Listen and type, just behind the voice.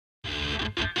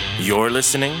You're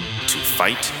listening to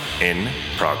Fight in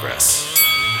Progress.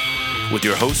 With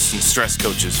your hosts and stress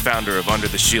coaches, founder of Under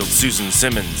the Shield, Susan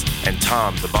Simmons, and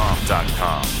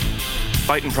TomTheBomb.com.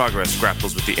 Fight in Progress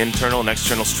grapples with the internal and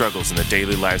external struggles in the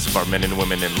daily lives of our men and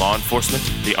women in law enforcement,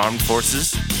 the armed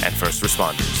forces, and first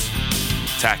responders.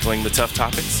 Tackling the tough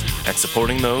topics and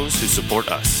supporting those who support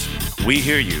us. We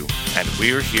hear you, and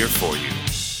we're here for you.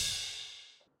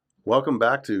 Welcome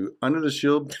back to Under the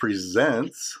Shield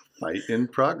Presents Fight in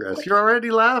Progress. You're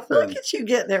already laughing. Look at you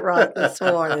getting it right this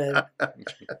morning.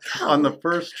 On the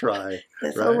first try.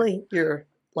 It's right? only your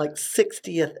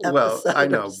 60th episode. Well, I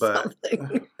know, or but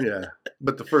something. yeah,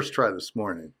 but the first try this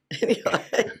morning.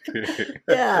 Anyway,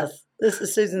 yes, this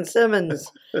is Susan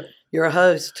Simmons, your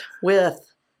host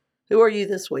with, who are you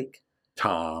this week?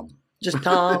 Tom. Just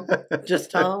Tom? Just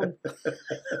Tom?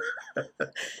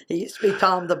 He used to be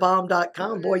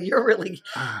TomTheBomb.com. Boy,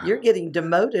 you're getting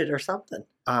demoted or something.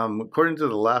 According to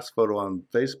the last photo on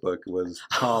Facebook, it was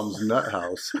Tom's Nut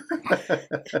House.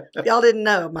 If y'all didn't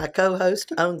know, my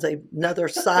co-host owns another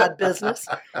side business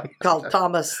called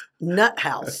Thomas Nut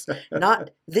House.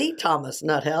 Not the Thomas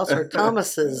Nut House or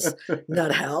Thomas's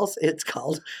Nut House. It's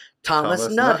called Thomas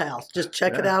Nut House. Just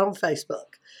check it out on Facebook.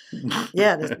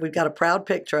 Yeah, we've got a proud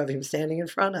picture of him standing in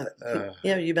front of it.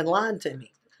 You've been lying to me,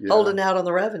 holding out on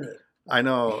the revenue. I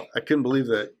know. I couldn't believe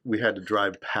that we had to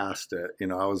drive past it.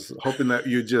 I was hoping that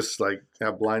you'd just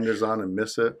have blinders on and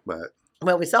miss it, but.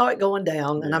 Well, we saw it going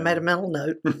down, and I made a mental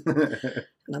note. And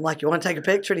I'm like, you want to take a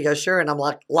picture? And he goes, sure. And I'm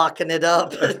like, locking it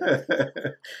up.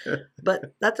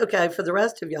 But that's okay. For the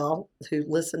rest of y'all who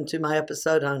listened to my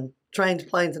episode on trains,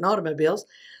 planes, and automobiles,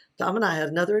 Tom and I had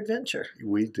another adventure.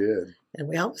 We did. And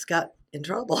we almost got in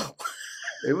trouble.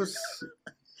 It was...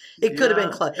 It could have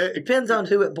been close. It depends on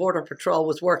who at Border Patrol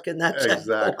was working that checkpoint.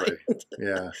 Exactly.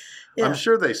 Yeah. I'm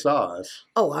sure they saw us.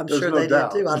 Oh, I'm sure they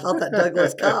did too. I thought that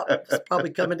Douglas cop was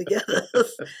probably coming to get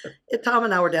us. Tom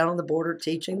and I were down on the border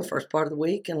teaching the first part of the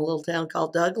week in a little town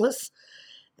called Douglas.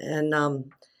 And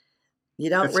you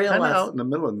don't it's realize. It's kind of out in the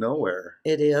middle of nowhere.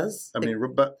 It is. I mean,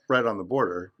 right on the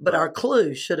border. But our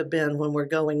clue should have been when we're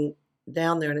going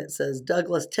down there and it says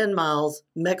Douglas 10 miles,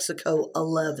 Mexico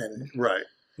 11. Right.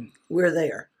 We're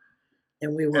there.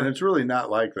 And we were. And it's really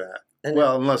not like that.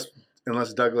 Well,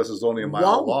 unless Douglas is only a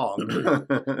mile long.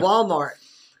 Walmart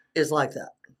is like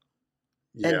that.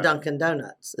 Yeah. And Dunkin'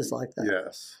 Donuts is like that.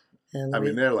 Yes. And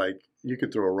they're like, you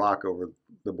could throw a rock over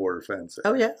the border fence.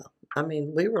 Oh, yeah. I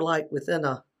mean, we were within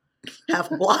a half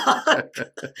a block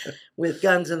with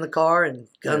guns in the car and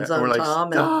guns on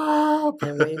Tom. Stop!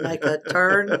 And we make a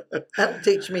turn. That'll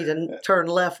teach me to turn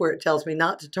left where it tells me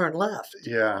not to turn left.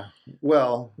 Yeah.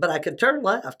 Well. But I could turn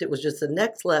left. It was just the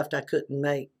next left I couldn't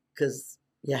make because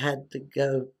you had to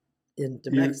go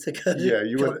into Mexico.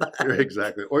 You would.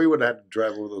 Exactly. Or you would have had to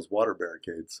drive over those water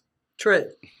barricades. True.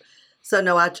 So,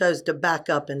 no, I chose to back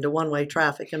up into one-way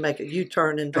traffic and make a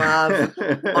U-turn and drive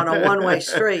on a one-way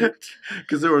street.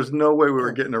 Because there was no way we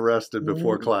were getting arrested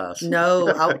before class. No,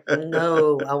 I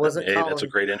wasn't calling. That's a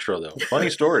great intro, though.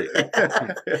 Funny story.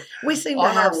 We seem to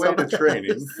on have our way to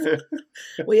training.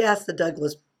 We asked the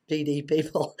Douglas PD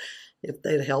people if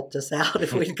they'd helped us out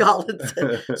if we'd called and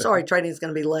said, sorry, training's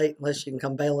going to be late unless you can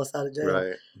come bail us out of jail.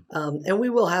 Right. And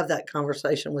we will have that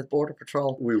conversation with Border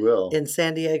Patrol. We will. In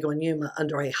San Diego and Yuma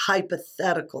under a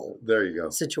hypothetical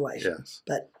situation. Yes.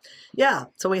 But yeah,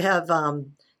 so we have,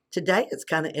 today it's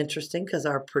kind of interesting because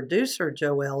our producer,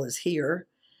 Joel, is here,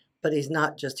 but he's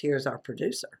not just here as our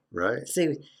producer. Right.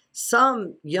 See,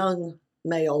 some young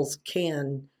males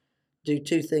can do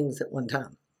two things at one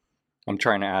time. I'm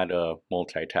trying to add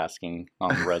multitasking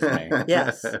on the resume.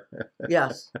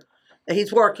 Yes.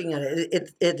 He's working on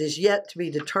it. It is yet to be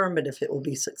determined if it will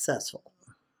be successful,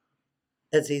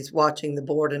 as he's watching the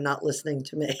board and not listening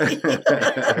to me.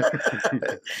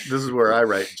 This is where I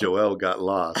write, Joel got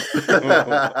lost.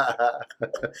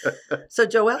 So,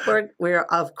 Joel, we're,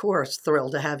 of course,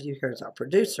 thrilled to have you here as our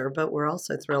producer, but we're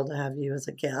also thrilled to have you as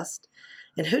a guest.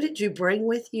 And who did you bring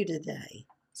with you today?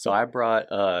 So I brought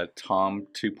Tom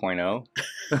 2.0.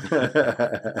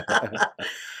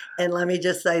 And let me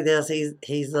just say this: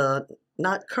 he's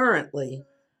not currently.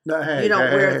 No, hey, you don't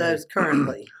wear those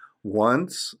currently.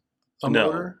 Once a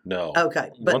motor? No. Okay,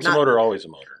 but once a motor, always a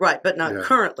motor. Right, but not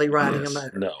currently riding a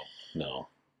motor. No.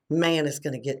 Man, it's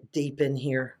going to get deep in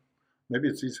here. Maybe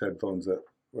it's these headphones that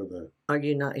were the. Are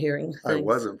you not hearing things? I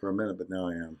wasn't for a minute, but now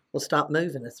I am. Well, stop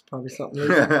moving. It's probably something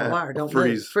moving on the wire. Don't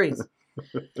move. Freeze.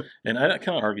 And I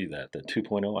kind of argue that the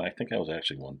 2.0, I think I was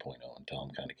actually 1.0, and Tom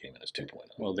kind of came in as 2.0.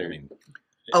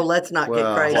 Well, let's not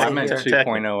get crazy. Well, I meant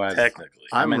 2.0 as technically.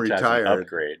 I'm retired. As an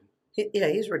upgrade.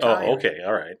 He's retired. Oh, okay,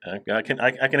 all right.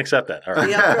 I can accept that. All right.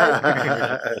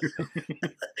 Yeah,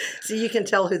 so you can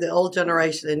tell who the old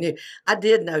generation and new. I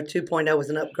did know 2.0 was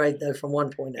an upgrade though from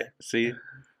 1.0. See?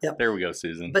 Yep. There we go,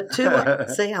 Susan. But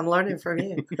see, I'm learning from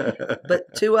you.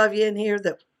 But two of you in here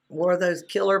that wore those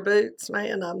killer boots,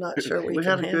 man, I'm not sure we can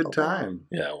had a handle good time.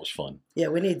 Yeah, it was fun. that. Yeah,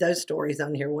 we need those stories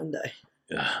on here one day.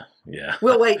 Yeah.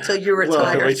 We'll wait till you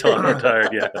retire. Wait till I'm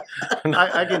retired. Yeah.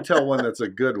 I can tell one that's a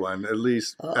good one. At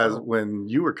least as Uh-oh. when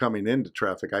you were coming into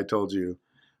traffic, I told you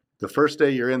the first day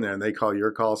you're in there and they call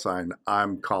your call sign,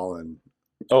 I'm calling.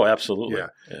 Oh, absolutely. Yeah.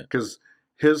 Yeah. Because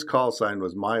his call sign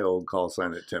was my old call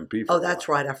sign at Tempe. for Oh, a that's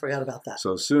while. right. I forgot about that.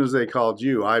 So as soon as they called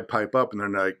you, I'd pipe up and they're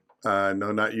like, no,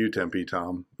 not you, Tempe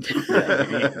Tom. He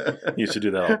used to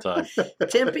do that all the time.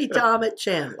 Tempe Tom at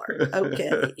Chandler.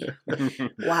 Okay.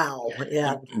 Wow.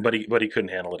 Yeah. But he couldn't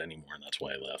handle it anymore, and that's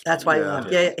why he left. That's why he Yeah.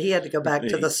 left. Yeah, he had to go back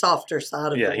to the softer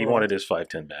side of Yeah, the he world. wanted his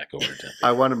 $510 back over to Tempe.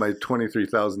 I wanted my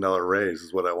 $23,000 raise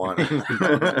is what I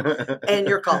wanted. And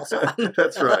your call sign.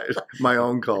 That's right. My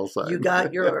own call sign. You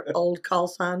got your old call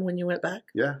sign when you went back?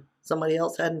 Yeah. Somebody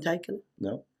else hadn't taken it?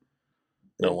 No.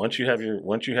 No, once you have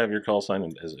your call sign,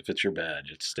 if it's your badge,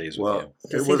 it stays with Well,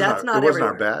 See, it wasn't, that's our, not it wasn't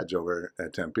our everywhere. badge over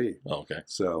at Tempe. you. Oh, okay.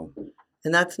 So,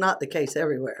 And that's not the case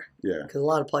everywhere. yeah. Because a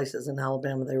lot of places in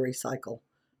Alabama, they recycle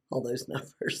all those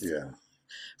numbers. Yeah.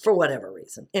 For whatever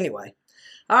reason. Anyway.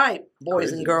 All right,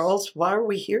 boys and Craziness. girls, why are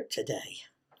we here today?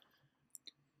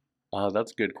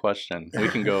 That's a good question. We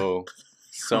can go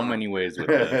so many ways with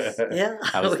this. Yeah.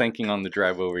 I was thinking on the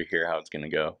drive over here how it's going to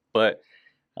go. But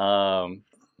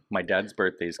my dad's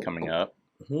birthday is coming up.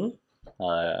 Mhm.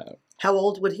 Uh, How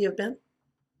old would he have been?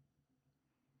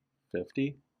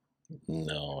 50?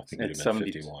 No, I think it It's would have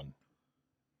been 72. 51.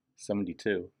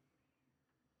 72.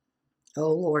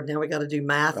 Oh, Lord. Now we got to do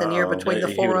math in here Oh, between Yeah,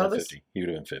 the he four would have of been us. 50. He would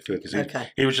have been 50 because Okay.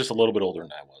 he was just a little bit older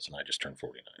than I was, and I just turned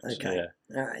 49. so- Okay.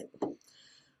 Yeah. All right.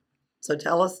 So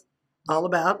tell us all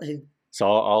about he. So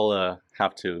I'll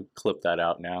have to clip that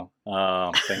out now.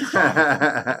 Thanks, Tom.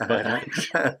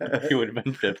 But he would have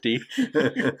been 50.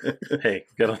 Hey,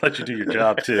 gotta let you do your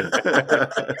job too.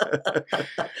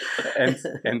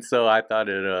 And so I thought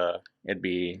it'd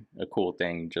be a cool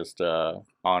thing just to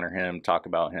honor him, talk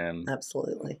about him,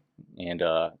 Absolutely. and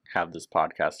have this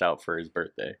podcast out for his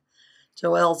birthday.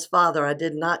 Joel's father, I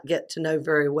did not get to know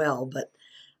very well, but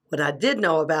what I did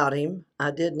know about him,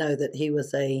 I did know that he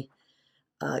was a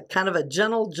kind of a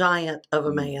gentle giant of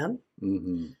a man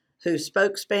hmm who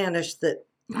spoke Spanish that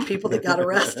people that got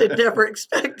arrested never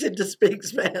expected to speak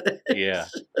Spanish. Yeah,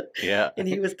 yeah, And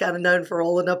he was kind of known for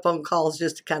rolling up on calls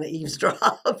just to kind of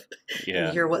eavesdrop and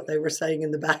yeah. hear what they were saying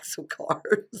in the backs of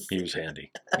cars. He was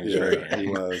handy. He was very Yeah, handy.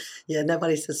 he was. Yeah,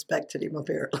 nobody suspected him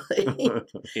apparently.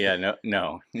 Yeah,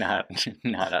 no,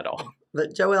 not at all.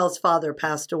 But Joel's father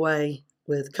passed away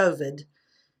with COVID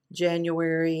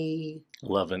January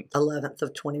 11th. 11th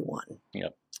of 21.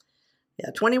 Yep. Yeah,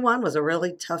 21 was a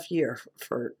really tough year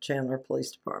for Chandler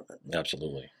Police Department.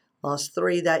 Absolutely. Lost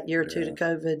 3 that year, 2 to Yeah.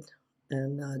 COVID.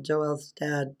 And Joel's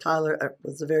dad, Tyler,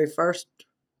 was the very first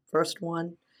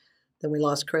one. Then we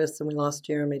lost Chris and we lost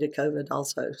Jeremy to COVID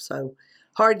also. So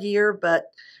hard year, but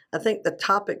I think the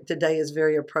topic today is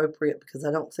very appropriate because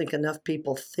I don't think enough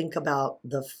people think about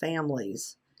the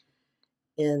families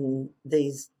in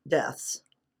these deaths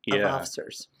of Yeah,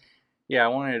 officers. yeah. I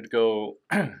wanted to go.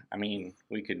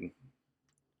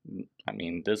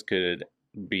 This could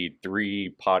be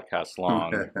 3 podcasts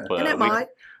long, but And it might.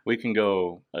 we can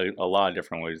go a lot of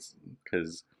different ways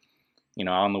because,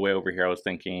 on the way over here, I was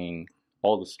thinking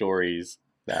all the stories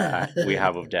that we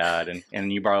have of Dad,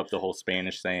 and you brought up the whole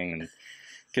Spanish thing, and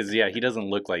because he doesn't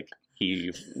look like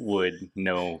he would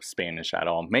know Spanish at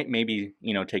all. Maybe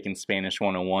taking Spanish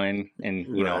 101 in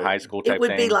Right. high school type It would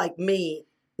thing. be like me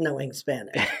knowing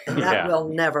Spanish. And that Yeah. will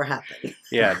never happen.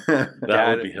 Yeah, That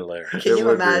Dad- would be hilarious. Can It you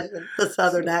would be. imagine the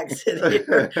southern accent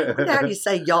here? Wonder how you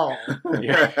say y'all.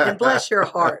 Yeah. And bless your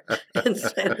heart in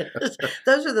Spanish.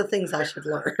 Those are the things I should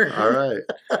learn. All right.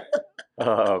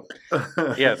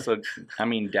 yeah. So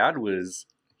Dad was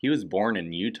born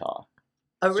in Utah.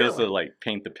 Oh, Just to really?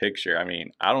 paint the picture.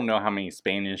 I don't know how many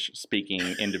Spanish speaking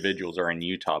individuals are in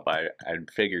Utah, but I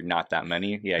figured not that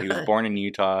many. Yeah, he was born in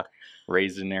Utah,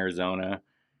 raised in Arizona.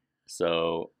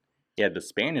 So yeah, the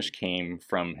Spanish came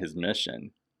from his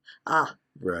mission. Ah,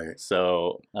 Right.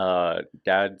 So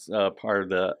Dad's part of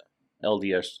the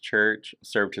LDS church,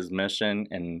 served his mission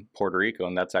in Puerto Rico,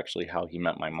 and that's actually how he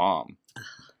met my mom.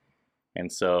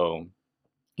 And so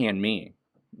he and me.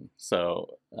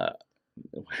 So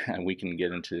we can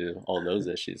get into all those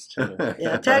issues too.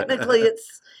 yeah. Technically,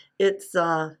 it's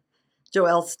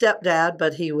Joel's stepdad,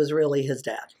 but he was really his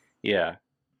dad. Yeah.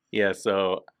 Yeah,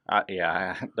 so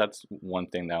that's one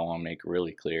thing that I want to make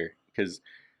really clear, because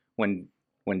when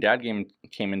Dad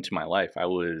came into my life, I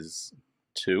was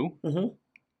 2,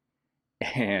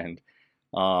 and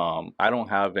I don't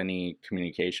have any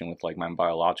communication with like my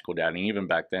biological dad, and even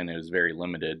back then it was very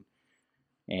limited.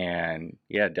 And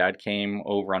yeah, Dad came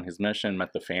over on his mission,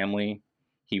 met the family.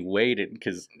 He waited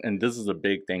and this is a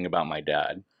big thing about my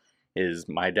dad, is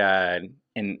my dad,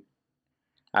 and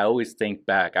I always think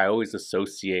back, I always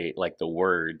associate like the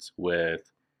words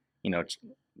with,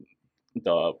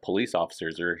 the police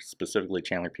officers, or specifically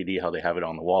Chandler PD, how they have it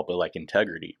on the wall, but like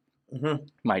integrity.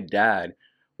 My dad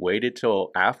waited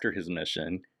till after his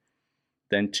mission,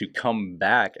 then to come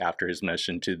back after his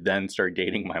mission to then start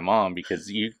dating my mom,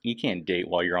 because you can't date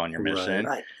while you're on your mission.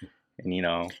 Right. And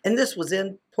And this was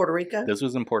in Puerto Rico? this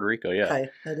was in Puerto Rico, yeah. Okay.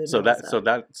 I didn't So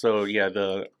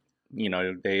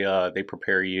know they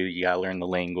prepare you, you gotta learn the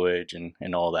language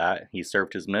and all that. He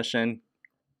served his mission,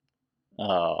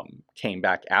 came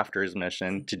back after his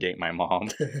mission to date my mom,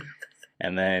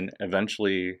 and then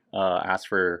eventually asked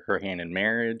for her hand in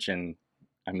marriage. And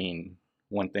I mean,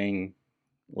 one thing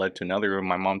led to another.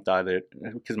 My mom thought that,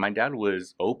 because my dad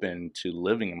was open to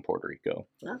living in Puerto Rico,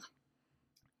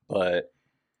 but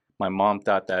my mom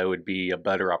thought that it would be a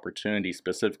better opportunity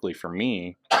specifically for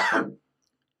me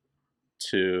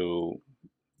to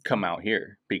come out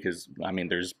here, because I mean,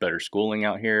 there's better schooling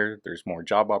out here, there's more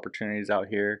job opportunities out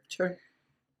here. Sure.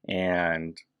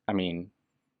 And I mean,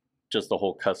 just the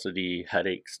whole custody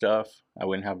headache stuff I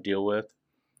wouldn't have to deal with,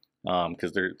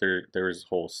 because there's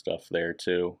whole stuff there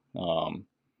too.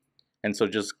 And so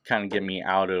just kind of get me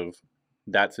out of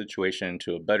that situation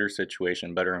to a better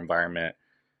situation, better environment.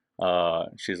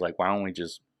 She's like, why don't we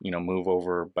just, move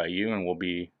over by you, and we'll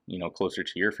be, closer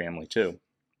to your family too.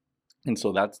 And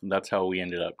so that's how we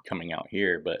ended up coming out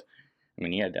here. But I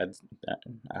mean, yeah,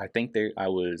 I think I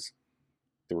was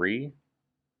 3,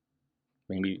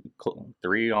 maybe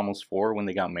 3, almost 4 when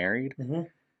they got married.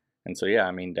 And so, yeah,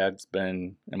 I mean, Dad's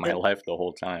been in my life the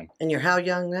whole time. And you're how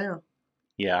young now?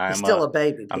 Yeah, I'm still a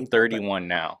baby. I'm 31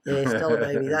 now. Yeah, he's still a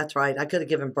baby. That's right. I could have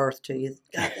given birth to you.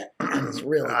 God, that was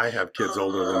really. I have kids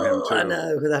older than him too. I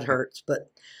know that hurts, but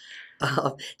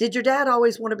did your dad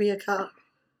always want to be a cop?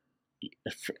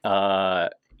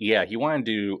 Yeah, he wanted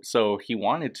to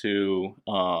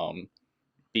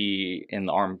be in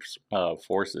the armed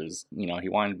forces. He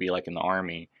wanted to be like in the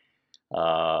Army,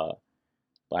 but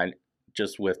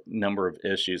just with number of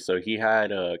issues. So he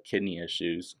had kidney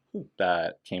issues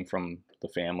that came from the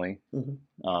family.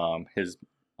 His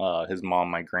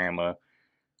mom, my grandma,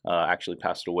 actually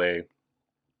passed away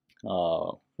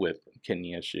with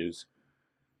kidney issues.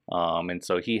 And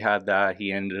so he had that.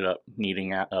 He ended up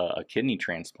needing a kidney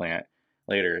transplant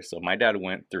later. So my dad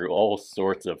went through all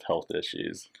sorts of health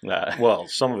issues. Well,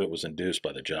 some of it was induced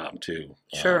by the job too.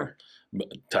 Sure.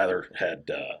 Tyler had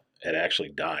actually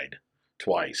died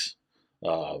twice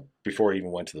before he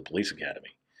even went to the police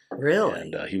academy. Really?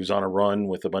 And he was on a run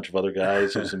with a bunch of other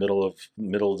guys. It was the middle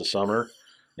of the summer,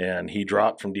 and he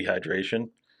dropped from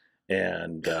dehydration.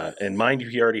 And mind you,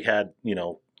 he already had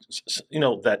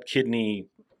that kidney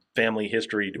family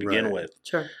history to begin with.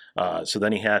 Sure. So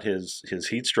then he had his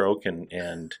heat stroke,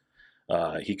 and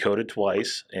he coded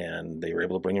twice, and they were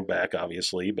able to bring him back,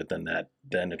 obviously. But then that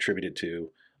attributed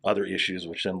to other issues,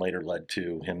 which then later led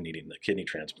to him needing the kidney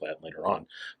transplant later on.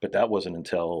 But that wasn't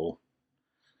until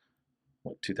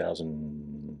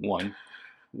 2001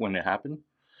 when it happened.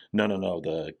 No,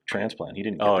 the transplant. He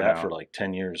didn't get that for like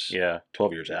 10 years. Yeah,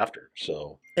 12 years after.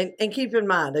 So and keep in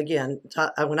mind, again,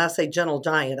 when I say gentle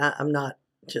giant, I'm not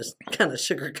just kind of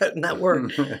sugarcoating that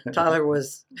word. Tyler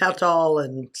was how tall?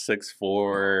 And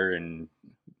 6'4" and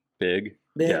big.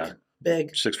 Yeah.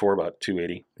 Big. 6'4", about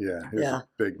 280. Yeah, he's a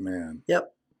big man.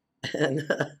 Yep.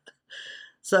 And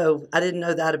so I didn't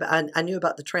know that I knew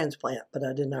about the transplant, but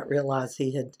I did not realize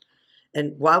he had.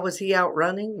 And why was he out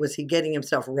running? Was he getting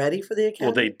himself ready for the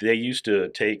academy? Well, they used to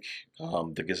take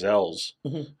the gazelles,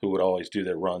 who would always do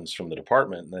their runs from the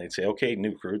department, and they'd say, okay,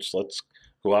 new recruits, let's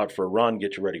go out for a run,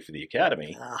 get you ready for the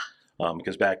academy.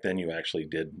 Because back then you actually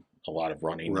did a lot of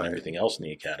running and everything else in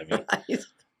the academy.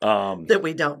 Right. That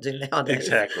we don't do nowadays.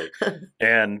 Exactly.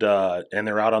 And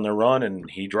they're out on their run, and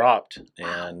he dropped.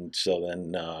 And so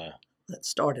then that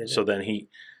started. So then he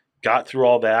got through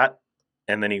all that,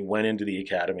 and then he went into the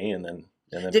academy, and then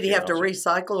did he have to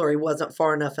recycle, or he wasn't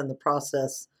far enough in the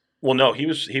process? Well, no,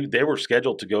 they were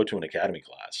scheduled to go to an academy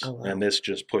class, wow. And this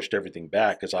just pushed everything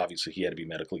back, because obviously he had to be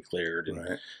medically cleared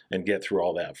and get through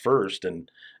all that first,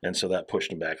 and so that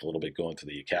pushed him back a little bit going to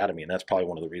the academy, and that's probably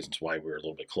one of the reasons why we were a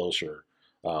little bit closer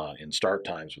in start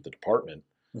times with the department.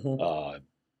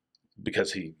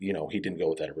 because he didn't go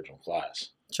with that original class.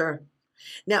 Sure.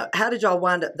 Now, how did y'all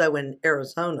wind up though in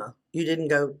Arizona? You didn't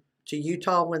go to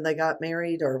Utah when they got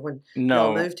married, or when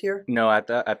y'all moved here? No, at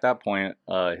that point,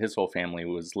 his whole family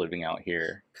was living out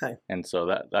here. Okay. And so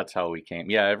that's how we came.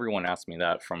 Yeah, everyone asked me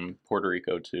that. From Puerto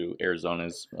Rico to Arizona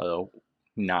is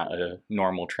not a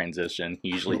normal transition.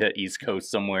 You usually hit East Coast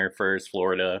somewhere first,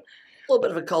 Florida. A little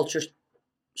bit of a culture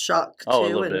shock too, Oh, a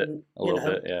little and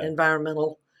bit, yeah.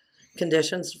 environmental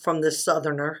conditions from this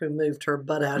Southerner who moved her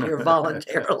butt out here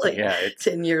voluntarily. Yeah,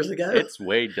 10 years ago. It's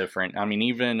way different. I mean,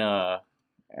 even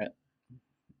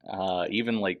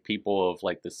like people of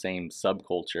like the same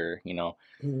subculture,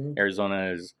 Mhm.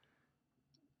 Arizona is,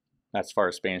 as far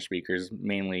as Spanish speakers,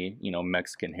 mainly,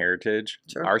 Mexican heritage.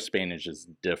 Sure. Our Spanish is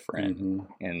different. Mhm.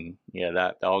 And yeah,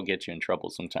 that'll get you in trouble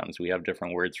sometimes. We have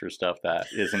different words for stuff that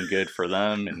isn't good for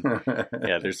them. And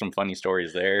yeah, there's some funny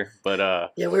stories there.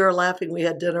 But Yeah, we were laughing. We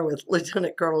had dinner with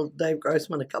Lieutenant Colonel Dave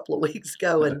Grossman a couple of weeks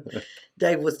ago, and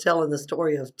Dave was telling the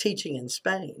story of teaching in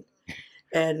Spain.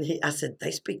 And I said,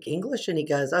 they speak English? And he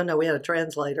goes, oh, no, we had a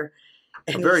translator.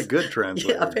 A And very he's- good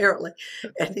translator. Yeah, apparently.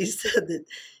 And he said that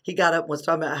he got up and was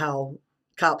talking about how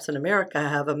cops in America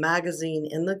have a magazine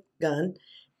in the gun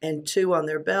and 2 on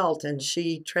their belt. And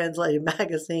she translated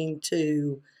magazine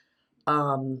to,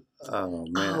 Oh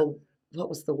man. what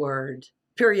was the word?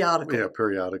 Periodical. Yeah,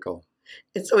 periodical.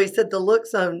 And so he said the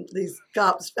looks on these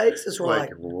cops' faces were like,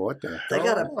 what the hell? they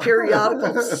got a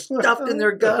periodical stuffed in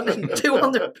their gun and 2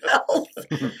 on their belt.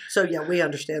 So yeah, we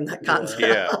understand that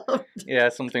concept. yeah,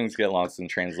 some things get lost in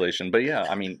translation. But yeah,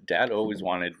 I mean, Dad always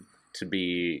wanted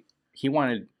he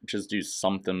wanted to just do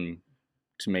something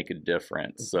to make a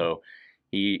difference. So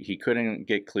he couldn't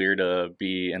get clear to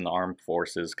be in the armed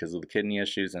forces because of the kidney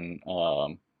issues, and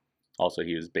also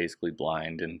he was basically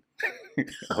blind and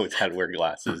always had to wear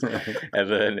glasses. And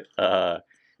then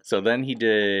so then he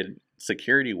did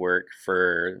security work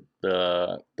for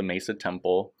the Mesa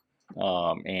Temple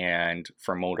and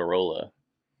for Motorola.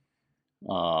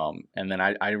 And then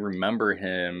I remember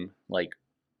him like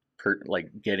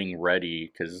getting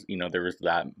ready because there was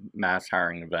that mass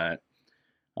hiring event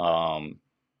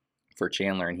for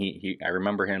Chandler, and I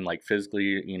remember him like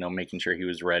physically making sure he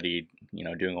was ready,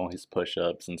 doing all his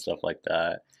push-ups and stuff like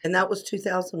that. And that was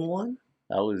 2001?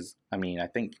 That was, I mean,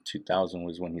 2000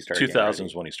 was when he started. 2000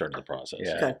 is when he started the process.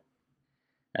 Yeah. Okay.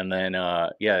 And then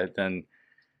then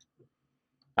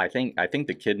I think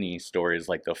the kidney story is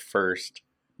like the first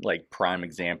like prime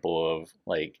example of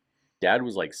like Dad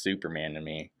was like Superman to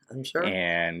me. I'm sure.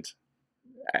 And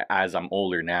as I'm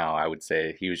older now, I would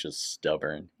say he was just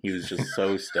stubborn. He was just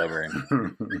so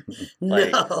stubborn.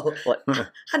 like- No. Like,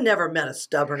 I never met a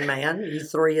stubborn man. You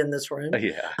 3 in this room.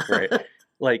 yeah, right.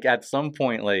 Like at some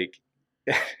point, like,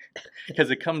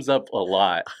 because it comes up a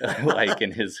lot, like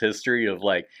in his history of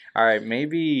like, all right,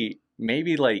 maybe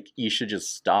like you should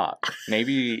just stop.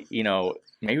 Maybe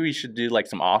we should do like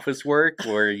some office work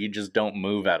where you just don't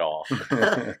move at all.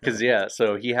 Because yeah,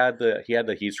 so he had the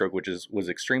heat stroke, which was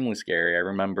extremely scary. I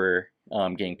remember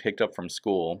getting picked up from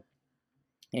school,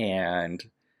 and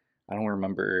I don't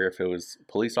remember if it was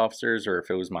police officers or if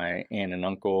it was my aunt and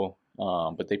uncle,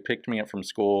 but they picked me up from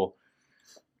school,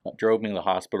 drove me to the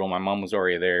hospital. My mom was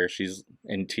already there. She's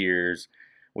in tears.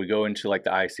 We go into like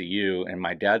the ICU, and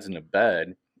my dad's in a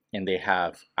bed, and they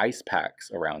have ice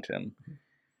packs around him.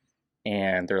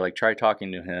 And they're like, try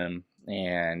talking to him.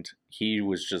 And he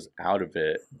was just out of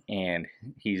it. And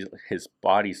his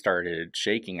body started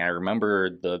shaking. I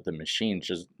remember the machine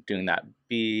just doing that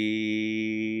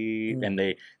beep. And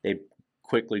they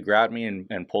quickly grabbed me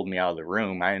and pulled me out of the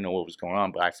room. I didn't know what was going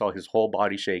on, but I saw his whole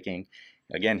body shaking.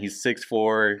 Again, he's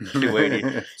 6'4",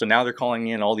 280. So now they're calling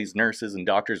in all these nurses and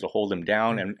doctors to hold him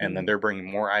down. And then they're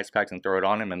bringing more ice packs and throw it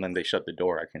on him. And then they shut the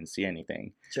door. I couldn't see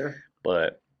anything. Sure.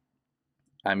 But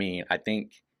I mean, I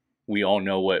think we all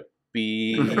know what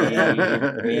Yeah,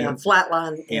 means,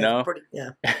 flatline. You know? Pretty,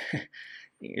 yeah.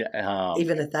 yeah,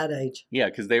 Even at that age. yeah,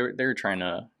 because they were trying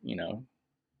to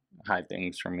hide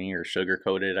things from me or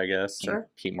sugarcoat it, I guess, and Sure.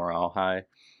 keep morale high.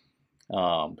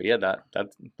 But yeah, that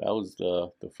was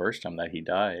the first time that he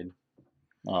died.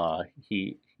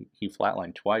 He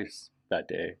flatlined twice that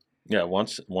day. Yeah,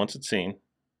 once at scene,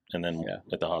 and then Yeah.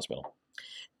 at the hospital.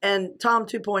 And Tom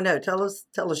 2.0,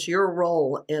 tell us your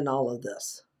role in all of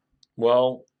this.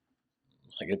 Well,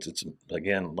 like it's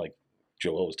again, like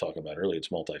Joel was talking about earlier, it's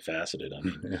multifaceted. I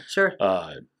mean, Sure.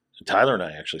 Tyler and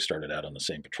I actually started out on the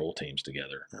same patrol teams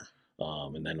together.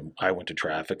 And then I went to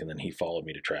traffic, and then he followed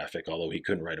me to traffic. Although he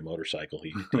couldn't ride a motorcycle,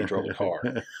 he drove a car.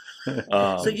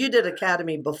 So you did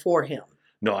academy before him.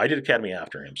 No, I did academy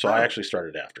after him. So Oh. I actually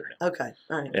started after him. Okay.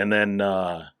 All right. And then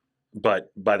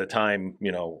but by the time,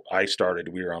 I started,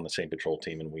 we were on the same patrol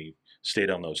team, and we stayed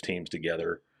on those teams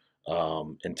together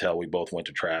until we both went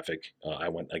to traffic. I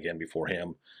went again before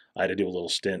him. I had to do a little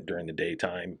stint during the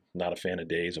daytime. Not a fan of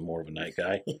days. I'm more of a night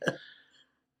guy.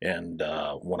 And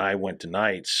when I went to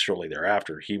nights, shortly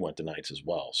thereafter, he went to nights as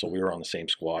well. So we were on the same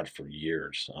squad for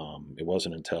years. It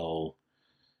wasn't until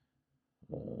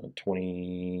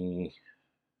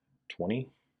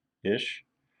 2020-ish.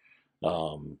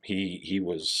 He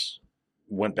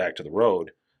went back to the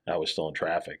road. I was still in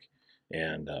traffic,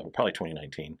 and probably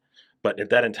 2019. But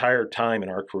at that entire time in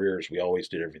our careers, we always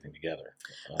did everything together.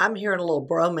 I'm hearing a little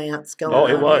bromance going Oh,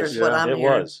 on. it was. Here's what I'm It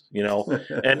hearing. was.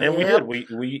 And we Yep.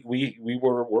 did. We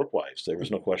were work wives. There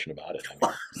was no question about it.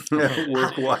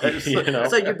 Work wise.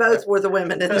 So you both were the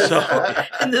women in this, So-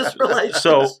 in this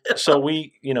relationship. So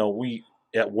we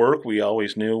at work, we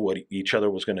always knew what each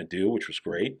other was going to do, which was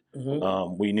great.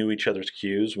 Mhm. We knew each other's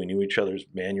cues. We knew each other's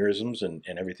mannerisms and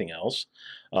everything else.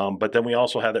 But then we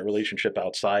also had that relationship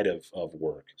outside of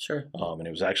work. Sure. And it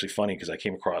was actually funny because I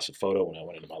came across a photo when I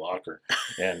went into my locker.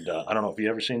 And I don't know if you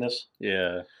ever seen this.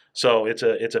 Yeah. So it's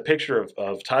a picture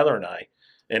of Tyler and I.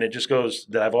 And it just goes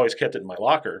that I've always kept it in my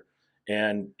locker.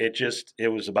 And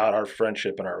it was about our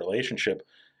friendship and our relationship.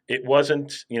 It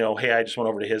wasn't, hey, I just went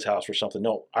over to his house or something.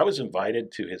 No, I was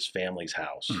invited to his family's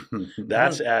house.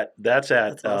 That's at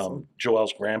awesome.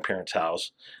 Joel's grandparents'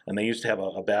 house, and they used to have a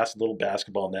little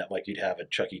basketball net like you'd have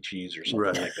at Chuck E. Cheese or something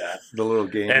Right. like that. The little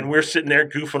game. And we're sitting there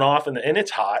goofing off, and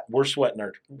it's hot. We're sweating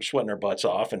our butts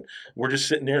off, and we're just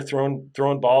sitting there throwing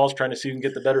balls, trying to see who can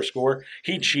get the better score.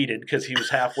 He cheated because he was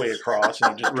halfway across,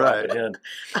 and he just dropped it in.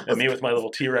 And me with my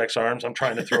little T-Rex arms, I'm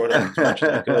trying to throw it up as much as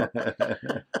I could.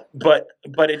 But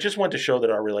it just went to show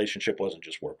that our relationship wasn't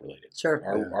just work related. Sure.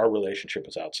 Our relationship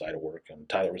was outside of work, and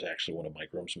Tyler was actually one of my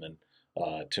groomsmen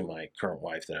to my current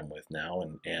wife that I'm with now,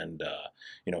 and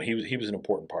he was an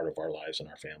important part of our lives and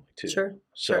our family too. Sure.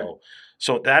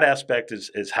 So that aspect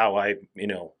is how I've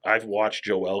watched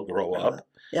Joel grow up.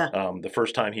 Yeah. The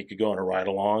first time he could go on a ride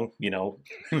along,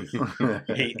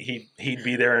 he'd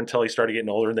be there until he started getting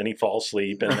older. Then he'd fall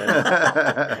asleep, and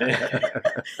then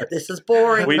This is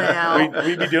boring now.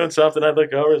 we'd be doing something. I'd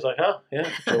look over. It's like, oh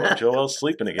yeah, Joel's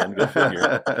sleeping again. Go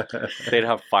figure. They'd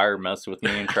have fire mess with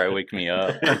me and try to wake me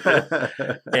up.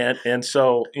 And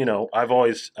so I've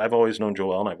always known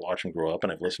Joel, and I've watched him grow up,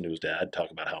 and I've listened to his dad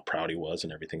talk about how proud he was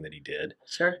and everything that he did,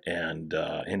 Sure. and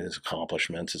in his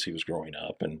accomplishments as he was growing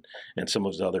up, and some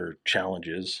of his other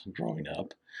challenges growing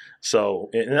up. So,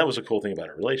 and that was a cool thing about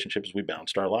our relationship is we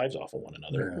bounced our lives off of one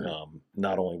another,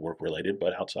 not only work related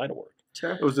but outside of work.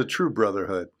 Sure. It was a true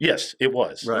brotherhood. Yes, it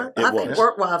was. Right. It I think was.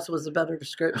 work wives was a better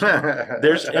description.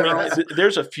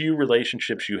 There's a few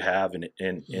relationships you have in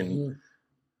Mhm.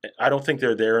 I don't think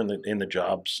they're there in the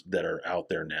jobs that are out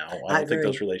there now. I don't think agree.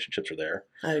 those relationships are there.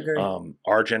 I agree.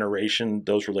 Our generation,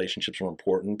 those relationships were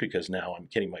important because now I'm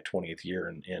hitting my 20th year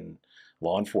in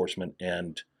law enforcement,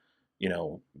 and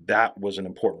that was an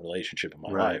important relationship in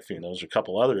my Right. life. There's a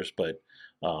couple others, but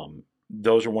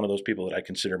those are one of those people that I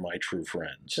consider my true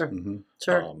friends. Sure. Mhm.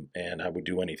 Sure. And I would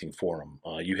do anything for them.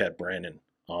 You had Brandon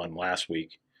on last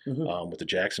week. Mhm. With the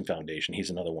Jackson Foundation, he's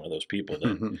another one of those people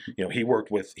that Mhm. he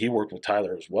worked with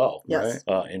Tyler as well Yes.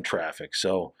 in traffic.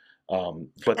 So,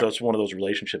 but that's one of those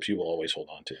relationships you will always hold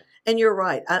on to. And you're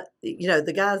right.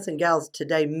 The guys and gals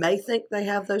today may think they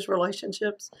have those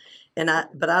relationships,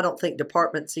 but I don't think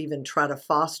departments even try to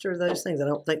foster those things. I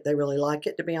don't think they really like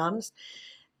it, to be honest.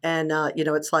 And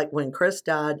it's like when Chris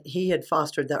died, he had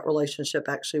fostered that relationship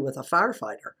actually with a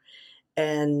firefighter.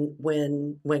 And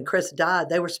when Chris died,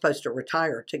 they were supposed to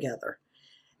retire together.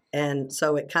 And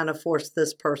so it kind of forced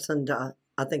this person to,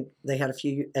 I think they had a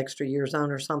few extra years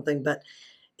on or something, but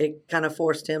it kind of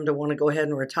forced him to want to go ahead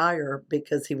and retire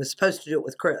because he was supposed to do it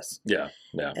with Chris. Yeah.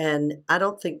 And I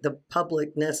don't think the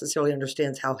public necessarily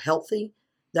understands how healthy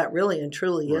that really and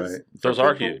truly is. Right. Those for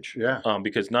are people. huge. Yeah.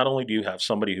 Because not only do you have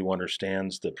somebody who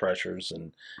understands the pressures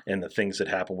and the things that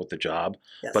happen with the job,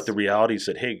 Yes. but the reality is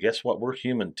that, hey, guess what? We're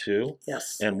human too.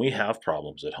 Yes. And we have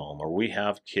problems at home, or we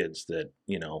have kids that,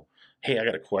 hey, I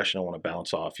got a question I want to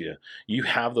bounce off you. You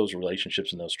have those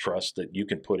relationships and those trusts that you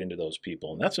can put into those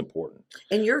people. And that's important.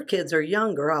 And your kids are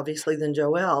younger, obviously, than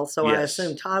Joel. So I Yes.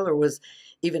 assume Tyler was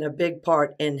even a big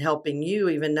part in helping you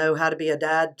even know how to be a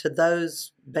dad to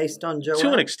those based on Joel.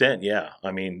 To an extent, yeah.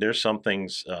 I mean, there's some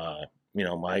things,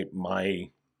 my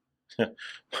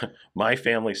my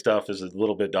family stuff is a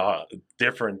little bit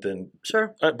different than,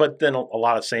 Sure. but then a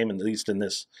lot of same, at least in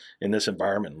this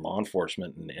environment in law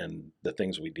enforcement and the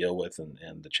things we deal with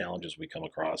and the challenges we come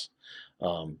across.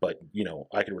 But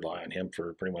I could rely on him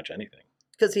for pretty much anything.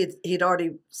 because he'd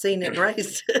already seen it and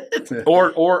raised it.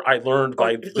 Or I learned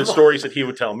by the stories that he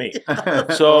would tell me.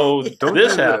 So Don't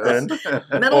this do happened.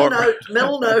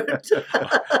 Middle note.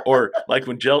 Or like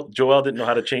when Joel didn't know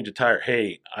how to change a tire.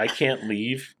 Hey, I can't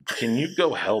leave. Can you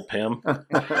go help him?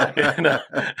 and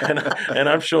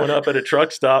I'm showing up at a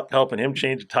truck stop helping him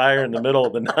change a tire in the middle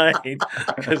of the night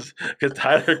because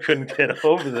Tyler couldn't get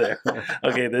over there.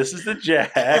 Okay, this is the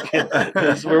jack. And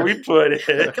this is where we put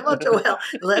it. Come on, Joel.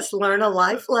 Let's learn a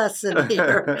life lesson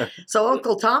here. So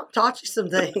Uncle Tom taught you some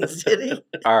things, did he?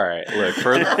 All right, look,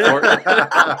 for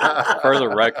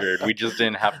the record, we just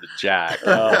didn't have the jack.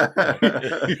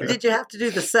 Did you have to do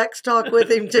the sex talk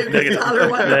with him too? Because Tyler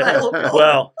wasn't available.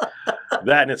 Well,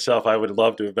 that in itself, I would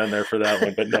love to have been there for that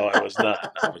one, but no, I was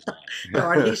not.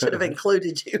 Darn, he should have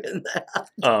included you in that.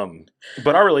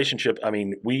 But our relationship, I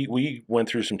mean, we went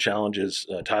through some challenges,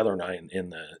 Tyler and I,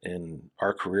 in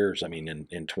our careers. I mean,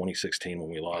 in 2016 when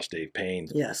we lost Dave Payne,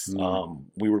 Yes.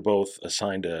 we were both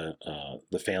assigned to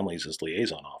the families as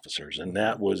liaison officers, and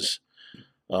that was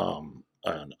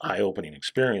an eye-opening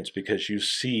experience because you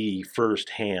see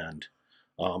firsthand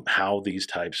how these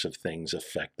types of things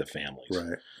affect the families.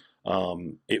 Right.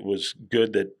 It was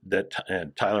good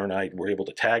that Tyler and I were able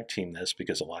to tag team this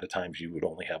because a lot of times you would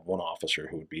only have one officer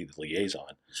who would be the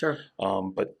liaison. Sure.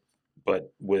 But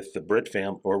with the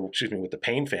with the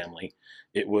Payne family,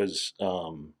 it was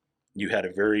you had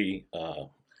a very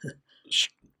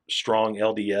strong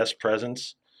LDS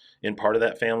presence in part of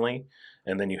that family,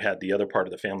 and then you had the other part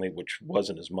of the family which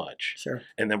wasn't as much. Sure.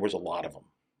 And there was a lot of them,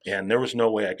 and there was no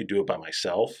way I could do it by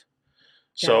myself.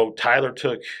 So Tyler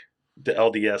took the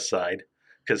LDS side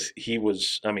because he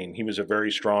was a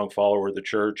very strong follower of the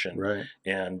church, and Right.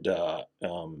 and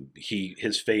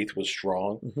his faith was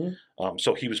strong. Mm-hmm.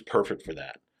 So he was perfect for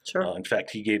that. Sure. In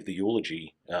fact, he gave the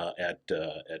eulogy at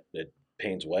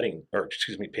Payne's wedding, or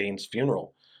excuse me, Payne's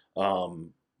funeral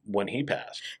when he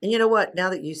passed. And you know what? Now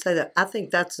that you say that, I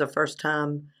think that's the first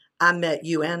time I met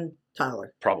you and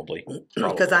Tyler. Probably.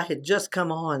 Because I had just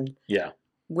come on Yeah.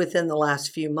 within the last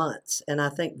few months. And I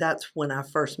think that's when I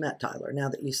first met Tyler, now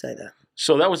that you say that.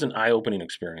 So that was an eye-opening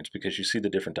experience because you see the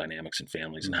different dynamics in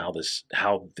families and how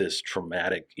this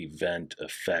traumatic event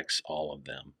affects all of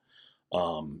them.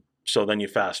 So then you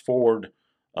fast forward,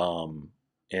 and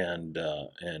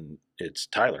it's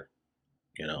Tyler.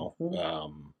 You know,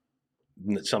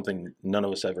 it's something none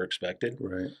of us ever expected.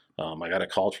 Right. I got a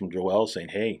call from Joel saying,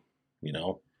 "Hey, you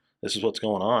know, this is what's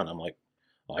going on." I'm like,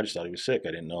 "Oh, I just thought he was sick.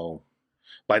 I didn't know."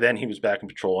 By then he was back in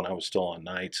patrol and I was still on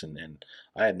nights, and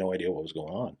I had no idea what was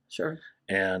going on. Sure.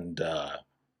 And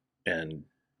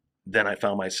then I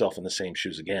found myself in the same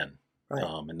shoes again. Right.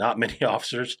 And not many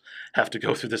officers have to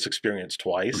go through this experience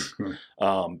twice.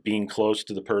 Being close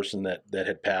to the person that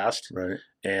had passed, Right.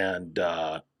 and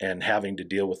having to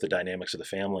deal with the dynamics of the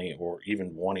family, or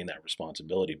even wanting that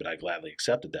responsibility. But I gladly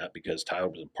accepted that because Tyler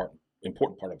was an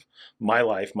important part of my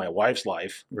life, my wife's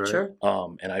life. Right. Sure.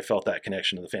 And I felt that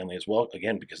connection to the family as well,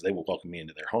 again, because they would welcome me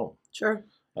into their home. Sure.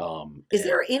 Is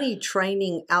there any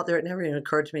training out there? It never even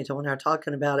occurred to me until when I were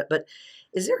talking about it, but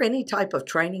is there any type of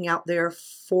training out there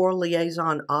for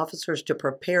liaison officers to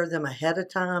prepare them ahead of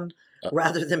time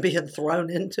rather than being thrown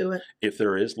into it? If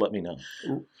there is, let me know.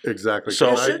 Exactly. So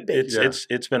There should be.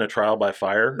 it's been a trial by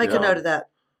fire. Make a note of that.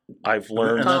 I've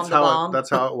learned. And Tom the Bomb. that's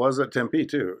how it was at Tempe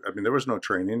too. I mean, there was no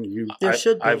training. There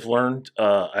should be. I've learned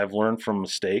from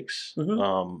mistakes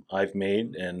Mhm. I've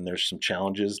made, and there's some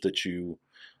challenges that you,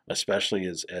 especially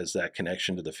as that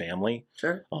connection to the family.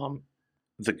 Sure.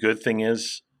 The good thing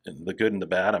is, the good and the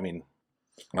bad. I mean,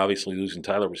 obviously losing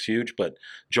Tyler was huge, but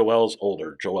Joel's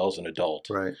older. Joel's an adult.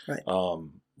 Right.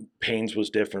 Payne's was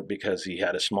different because he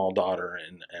had a small daughter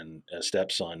and a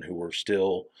stepson who were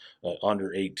still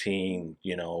under 18,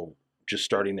 you know, just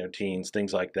starting their teens,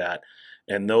 things like that.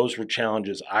 And those were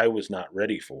challenges I was not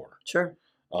ready for. Sure.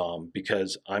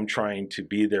 Because I'm trying to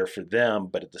be there for them,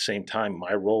 but at the same time,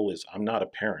 my role is I'm not a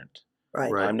parent.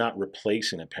 Right. Right. I'm not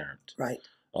replacing a parent. Right.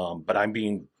 But I'm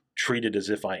being treated as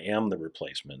if I am the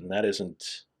replacement, and that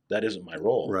isn't my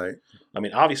role. Right. I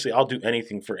mean, obviously, I'll do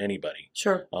anything for anybody.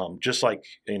 Sure. Just like,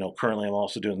 you know, currently I'm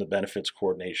also doing the benefits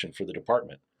coordination for the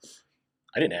department.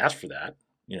 I didn't ask for that.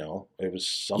 You know, it was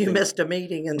something. You missed a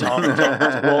meeting and Tom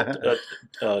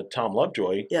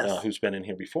Lovejoy, Yes. who's been in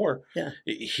here before, Yeah.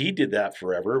 he did that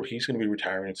forever. He's going to be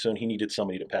retiring soon. He needed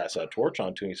somebody to pass that torch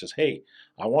on to. He says, "Hey,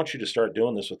 I want you to start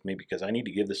doing this with me because I need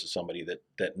to give this to somebody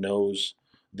that knows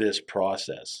this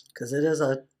process." because it is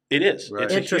a It is. Right.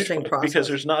 It's a huge Interesting process.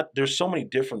 because there's so many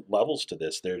different levels to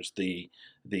this. There's the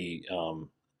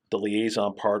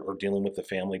liaison part, or dealing with the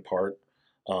family part,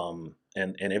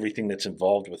 and everything that's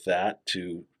involved with that,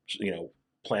 to, you know,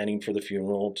 planning for the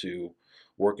funeral to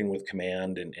working with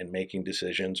command and making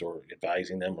decisions or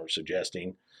advising them or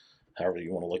suggesting, however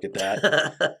you want to look at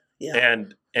that. Yeah.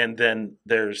 And then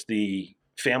there's the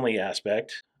family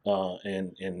aspect,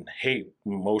 and hey,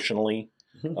 emotionally,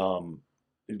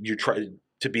 you try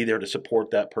to be there to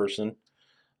support that person.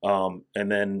 And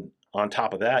then on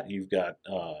top of that, you've got,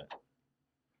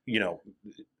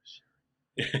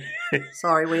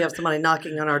 Sorry, we have somebody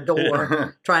knocking on our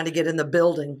door trying to get in the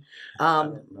building. I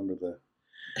don't remember the.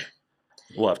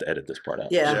 We'll have to edit this part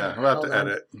out. Yeah. Yeah, we'll have hold to on.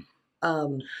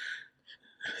 edit.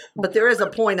 But there is a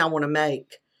point I want to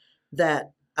make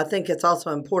that I think it's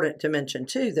also important to mention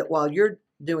too, that while you're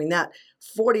doing that,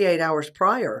 48 hours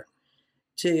prior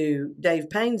to Dave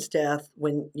Payne's death,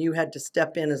 when you had to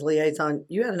step in as liaison,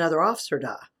 you had another officer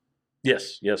die.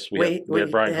 Yes. We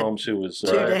had Brian had Holmes, who was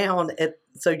two down.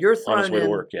 So you're on his thrown way to in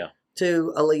work. Yeah,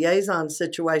 to a liaison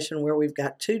situation where we've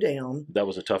got two down. that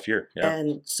was a tough year. Yeah,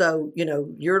 And so,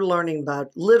 you're learning by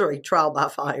literally trial by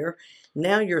fire.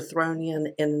 Now you're thrown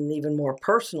in an even more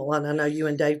personal, and I know you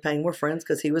and Dave Payne were friends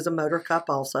because he was a motor cop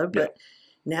also, but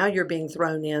now you're being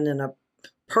thrown in a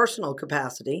personal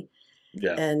capacity.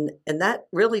 yeah. And that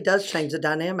really does change the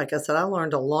dynamic. I said, I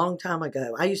learned a long time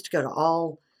ago. I used to go to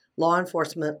all law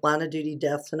enforcement line of duty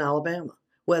deaths in Alabama,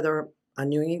 whether I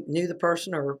knew the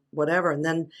person or whatever, and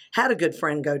then had a good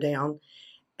friend go down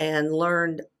and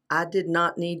learned I did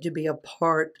not need to be a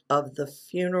part of the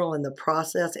funeral and the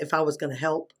process if I was going to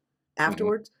help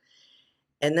afterwards.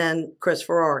 And then Chris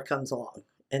Farrar comes along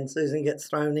and Susan gets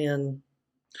thrown in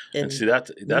And see,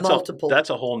 that's multiple a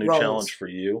whole new roles. challenge for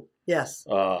you. Yes.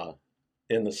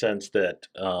 In the sense that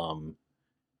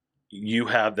you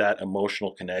have that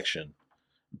emotional connection,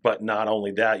 but not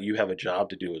only that, you have a job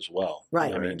to do as well.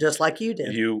 Right. I mean, just like you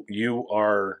did. you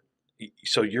are,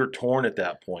 so you're torn at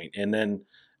that point, and then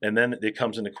it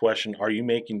comes into question: are you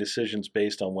making decisions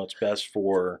based on what's best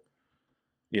for,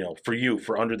 for you,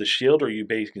 for Under the Shield, or are you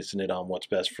basing it on what's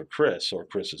best for Chris or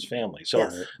Chris's family? So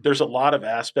Yes. there's a lot of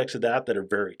aspects of that are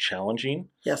very challenging.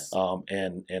 Yes.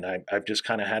 And I've just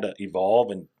kind of had to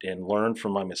evolve and learn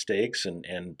from my mistakes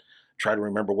and try to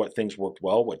remember what things worked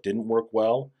well, what didn't work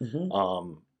well.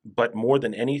 But more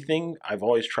than anything, I've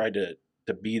always tried to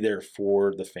be there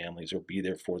for the families or be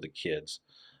there for the kids.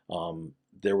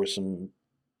 There were some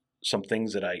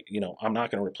things that I'm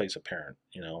not going to replace a parent,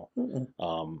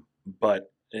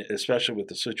 but especially with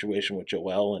the situation with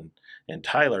Joelle and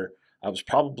Tyler, I was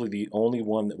probably the only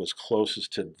one that was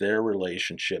closest to their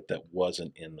relationship that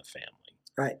wasn't in the family.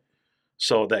 Right.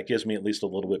 So that gives me at least a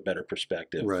little bit better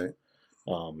perspective. Right.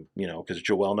 Because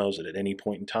Joelle knows that at any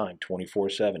point in time,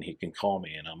 24/7, he can call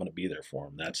me and I'm going to be there for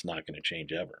him. That's not going to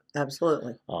change ever.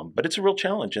 Absolutely. But it's a real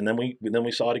challenge. And then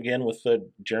we saw it again with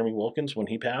Jeremy Wilkins when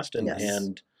he passed.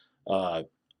 And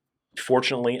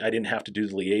fortunately, I didn't have to do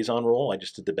the liaison role. I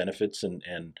just did the benefits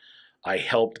and I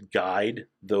helped guide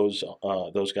those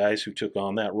guys who took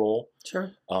on that role.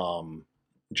 Sure.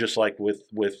 Just like with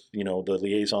the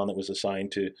liaison that was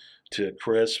assigned to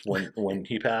Chris when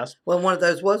he passed. Well, one of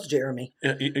those was Jeremy.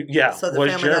 Yeah. So the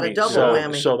was family had a Jeremy. double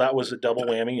whammy. So that was a double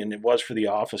whammy, and it was for the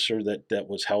officer that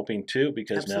was helping too,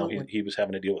 because Absolutely. now he was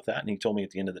having to deal with that. And he told me at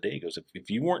the end of the day, he goes, if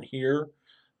you weren't here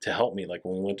to help me, like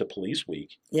when we went to police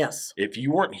week, Yes. if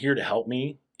you weren't here to help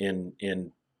me in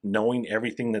knowing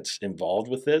everything that's involved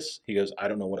with this, he goes, I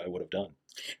don't know what I would have done.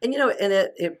 And and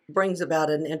it brings about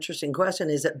an interesting question.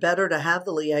 Is it better to have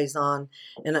the liaison?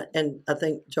 And I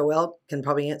think Joelle can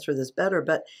probably answer this better,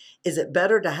 but is it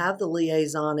better to have the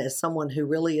liaison as someone who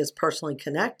really is personally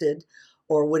connected,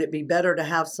 or would it be better to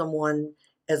have someone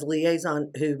as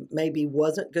liaison who maybe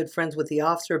wasn't good friends with the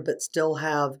officer, but still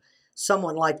have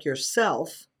someone like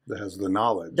yourself That has the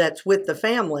knowledge. that's with the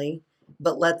family,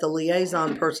 but let the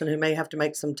liaison person who may have to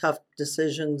make some tough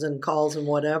decisions and calls and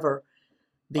whatever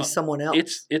be someone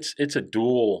else? It's a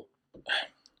dual.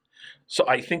 So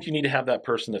I think you need to have that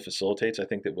person that facilitates. I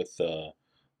think that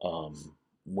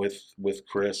with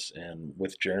Chris and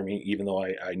with Jeremy, even though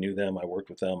I knew them, I worked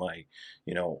with them, I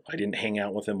didn't hang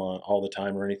out with them all the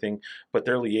time or anything, but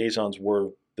their liaisons were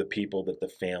the people that the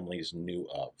families knew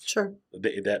of. Sure.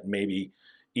 That maybe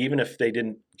even if they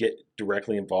didn't get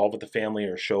directly involved with the family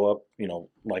or show up,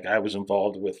 like I was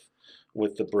involved with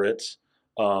the Brits,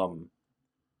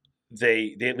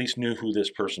 they at least knew who this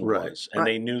person was, and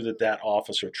they knew that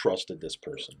officer trusted this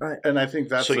person. Right. And I think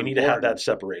that's so you need to have important. that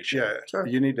separation. Yeah, Sure.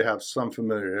 you need to have some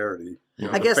familiarity.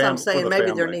 I guess I'm for saying the maybe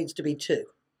there family. needs to be two.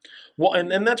 Well,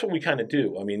 and that's what we kind of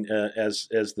do. I mean, as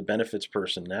the benefits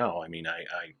person now, I mean,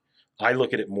 I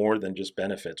look at it more than just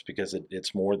benefits, because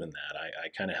it's more than that. I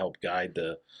kind of help guide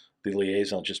the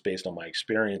liaison just based on my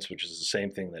experience, which is the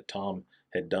same thing that Tom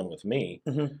had done with me,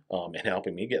 Mhm. and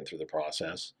helping me get through the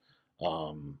process,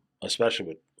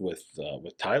 especially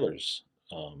with Tyler's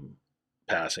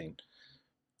passing.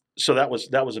 So that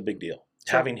was a big deal.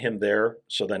 Sure. Having him there,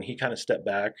 so then he kind of stepped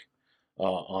back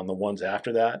on the ones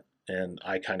after that, and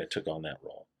I kind of took on that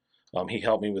role. He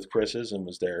helped me with Chris's and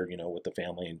was there, with the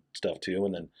family and stuff too,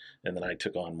 and then I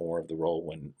took on more of the role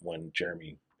when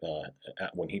Jeremy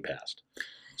when he passed.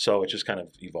 So it just kind of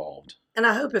evolved. And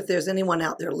I hope if there's anyone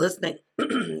out there listening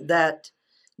that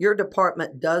your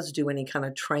department does do any kind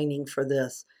of training for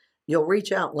this, you'll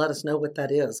reach out and let us know what that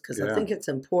is, because I Yeah. think it's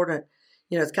important.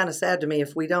 It's kind of sad to me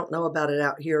if we don't know about it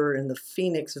out here in the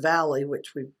Phoenix Valley,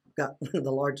 which we've got one of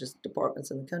the largest departments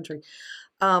in the country.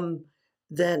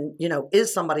 Then,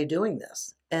 is somebody doing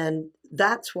this? And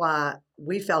that's why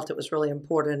we felt it was really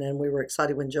important, and we were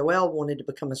excited when Joelle wanted to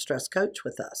become a stress coach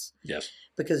with us, Yes.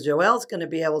 because Joelle's going to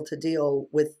be able to deal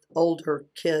with older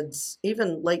kids,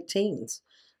 even late teens,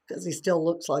 because he still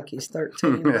looks like he's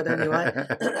 13. But anyway,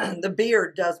 the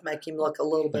beard does make him look a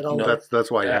little bit No, older. That's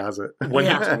why he Yeah. has it. When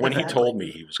Yeah, he when he exactly. told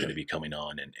me he was going to be coming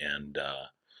on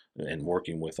and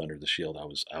working with Under the Shield,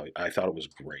 I thought it was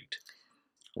great.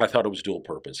 I thought it was dual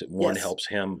purpose. One Yes. helps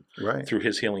him Right. through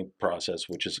his healing process,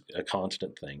 which is a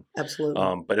constant thing.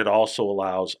 Absolutely. But it also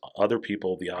allows other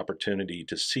people the opportunity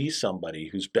to see somebody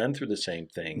who's been through the same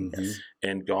thing Mhm.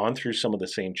 and gone through some of the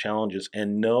same challenges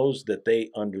and knows that they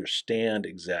understand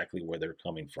exactly where they're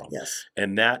coming from. Yes,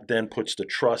 And that then puts the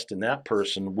trust in that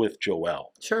person with Joelle.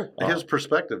 sure. His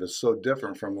perspective is so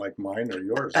different from like mine or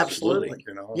yours. Absolutely.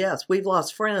 Yes, we've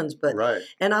lost friends, but Right.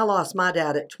 and I lost my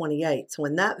dad at 28. So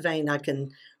in that vein, I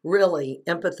can really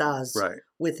empathize Right.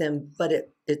 with him, but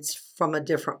it's from a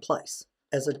different place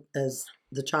as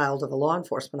the child of a law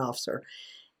enforcement officer.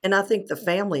 And I think the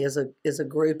family is a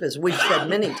group, as we've said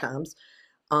many times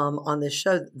on this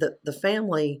show, the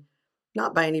family,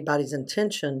 not by anybody's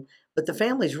intention, but the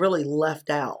family's really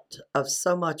left out of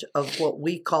so much of what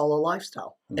we call a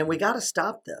lifestyle. And we got to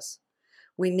stop this.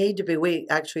 We need to be, we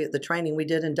actually at the training we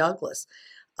did in Douglas,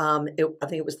 I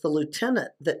think it was the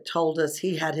lieutenant that told us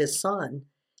he had his son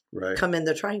Right. come in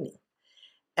the training.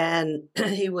 And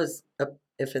he was,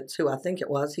 if it's who I think it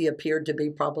was, he appeared to be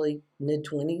probably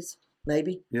mid-20s,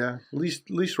 maybe. Yeah. At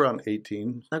least around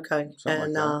 18. Okay. Something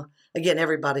And like that. again,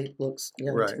 everybody looks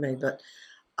young to Right. me, but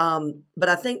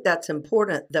I think that's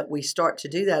important that we start to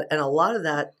do that. And a lot of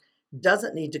that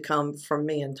doesn't need to come from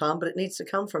me and Tom, but it needs to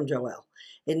come from Joelle.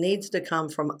 It needs to come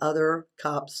from other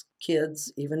cops,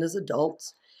 kids, even as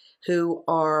adults, who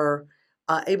are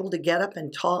able to get up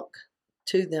and talk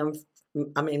to them.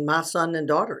 I mean, my son and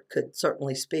daughter could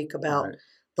certainly speak about Right.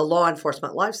 the law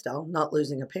enforcement lifestyle, not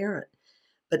losing a parent.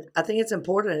 But I think it's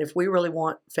important, if we really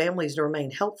want families to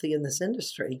remain healthy in this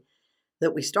industry,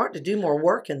 that we start to do more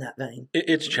work in that vein.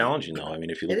 It's challenging, though. I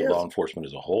mean, if you look It at law is. enforcement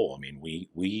as a whole, I mean,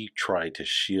 we try to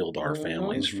shield our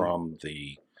families Mhm. from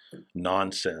the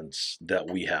nonsense that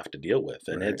we have to deal with,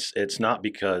 and Right. it's not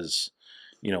because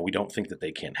we don't think that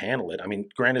they can't handle it. I mean,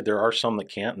 granted, there are some that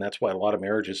can't, and that's why a lot of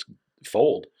marriages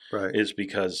fold. Right. Is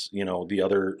because the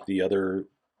other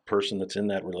person that's in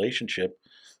that relationship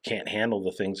can't handle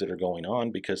the things that are going on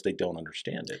because they don't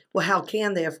understand it. Well, how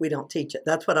can they if we don't teach it?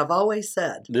 That's what I've always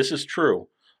said. This is true,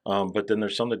 but then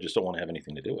there's some that just don't want to have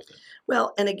anything to do with it.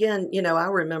 Well, and again, I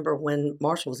remember when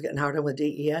Marshall was getting hired on with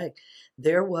DEA,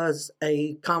 there was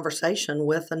a conversation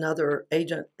with another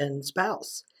agent and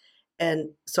spouse.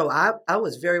 And so I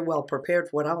was very well prepared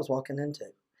for what I was walking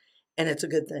into. And it's a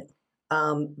good thing,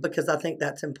 because I think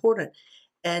that's important.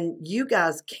 And you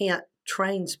guys can't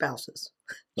train spouses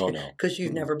Oh no. because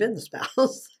you've never been the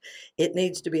spouse. It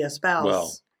needs to be a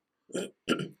spouse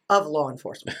of law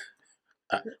enforcement.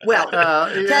 Well,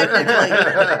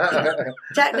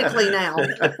 technically now,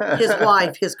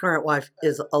 his current wife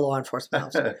is a law enforcement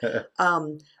officer.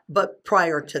 But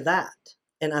prior to that,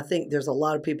 and I think there's a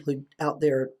lot of people out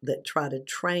there that try to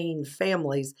train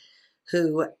families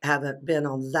who haven't been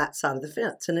on that side of the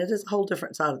fence. And it is a whole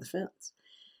different side of the fence.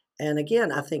 And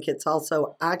again, I think it's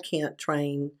also, I can't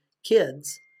train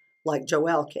kids like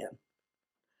Joelle can,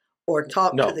 or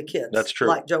talk No, to the kids that's true.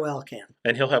 like Joelle can.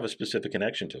 And he'll have a specific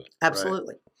connection to it.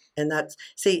 Absolutely. And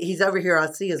he's over here.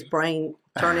 I see his brain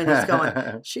turning. He's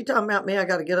going, she talking about me. I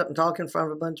got to get up and talk in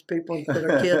front of a bunch of people that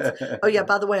are kids. Oh, yeah,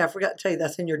 by the way, I forgot to tell you,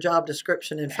 that's in your job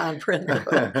description in fine print.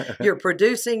 You're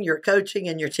producing, you're coaching,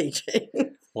 and you're teaching.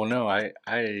 Well, no, I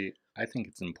think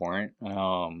it's important,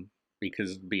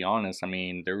 because to be honest, I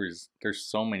mean, there's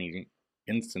so many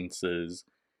instances,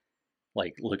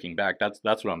 like looking back, that's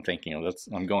what I'm thinking of.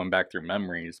 I'm going back through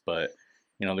memories, but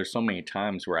there's so many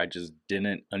times where I just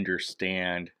didn't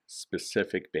understand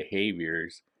specific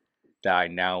behaviors that I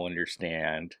now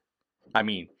understand I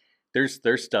mean, there's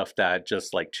stuff that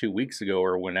just like 2 weeks ago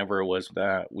or whenever it was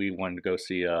that we wanted to go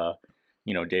see,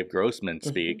 you know, Dave Grossman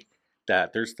speak,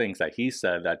 that there's things that he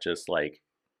said that just like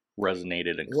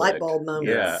resonated and Light clicked. bulb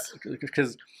moments. Yeah,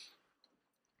 because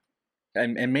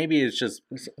and maybe it's just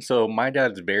so my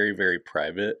dad's very, very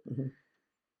private.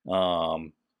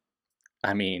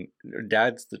 I mean,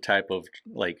 dad's the type of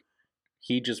like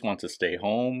he just wants to stay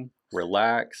home,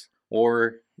 relax,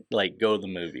 or like go to the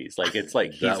movies. Like it's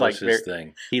like he's that like was his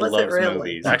thing. he Was it loves really?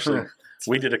 movies. Actually,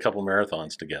 we did a couple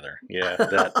marathons together. Yeah.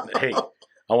 That hey,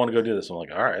 I want to go do this. I'm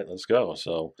like, all right, let's go.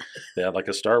 So they had like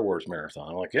a Star Wars marathon.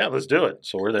 I'm like, yeah, let's do it.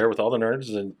 So we're there with all the nerds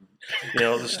and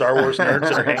the Star Wars nerds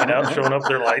that are hanging out, showing up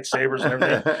their lightsabers and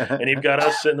everything. And you've got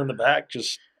us sitting in the back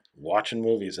just watching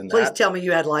movies. And Please tell me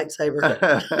you had lightsabers.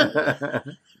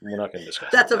 we're not going to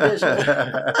discuss. That's a visual.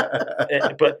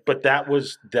 But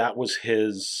that was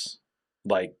his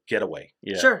like getaway.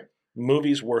 Yeah. Sure,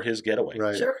 Movies were his getaway.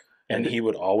 Right. sure. And he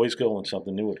would always go when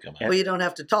something new would come out. Well, you don't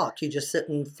have to talk. You just sit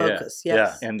and focus.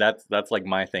 Yes. And that's like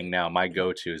my thing now. My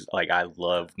go-to is like I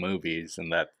love movies,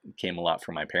 and that came a lot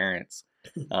from my parents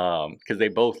because they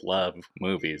both love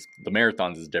movies. The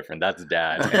marathons is different. That's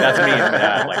dad. And that's me and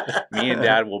dad. Like me and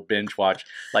dad will binge watch.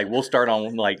 Like we'll start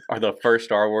on like the first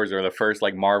Star Wars or the first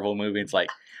like Marvel movie. It's like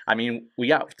I mean we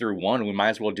got through one. We might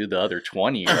as well do the other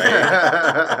 20,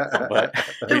 right? But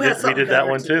Who we has did something that better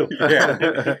one to too.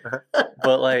 yeah.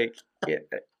 But like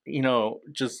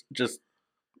just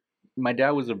my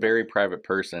dad was a very private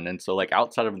person, and so like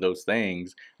outside of those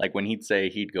things, like when he'd say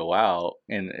he'd go out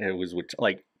and it was with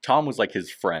like Tom was like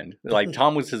his friend, like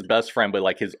Tom was his best friend, but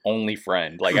like his only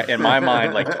friend, like in my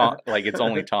mind, like Tom, like it's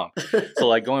only Tom. So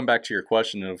like going back to your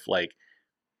question of like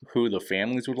who the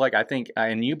families would like, I think,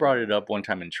 and you brought it up one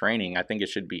time in training, I think it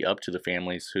should be up to the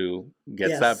families who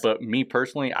gets that. Yes. But me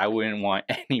personally, I wouldn't want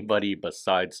anybody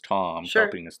besides Tom Sure.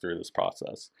 helping us through this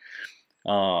process.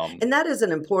 And that is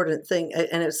an important thing.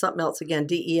 And it's something else, again,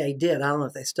 DEA did. I don't know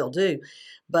if they still do.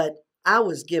 But I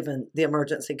was given the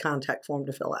emergency contact form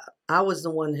to fill out. I was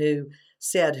the one who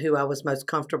said who I was most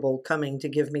comfortable coming to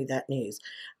give me that news.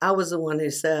 I was the one who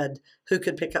said who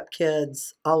could pick up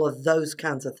kids, all of those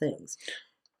kinds of things.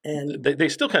 And They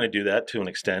still kind of do that to an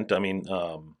extent. I mean,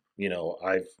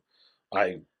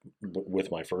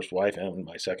 with my first wife and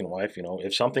my second wife,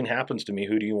 if something happens to me,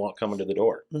 who do you want coming to the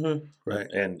door? mhm, Right.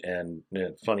 And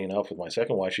funny enough, with my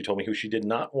second wife, she told me who she did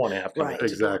not want to have come Right. to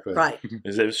the door. Exactly. right.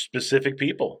 Is there specific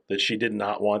people that she did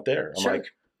not want there? I'm Sure. like,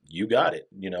 you got it,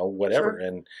 whatever.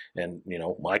 Sure. And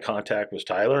my contact was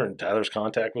Tyler, and Tyler's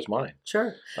contact was mine.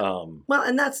 Sure. Um, Well,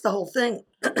 and that's the whole thing.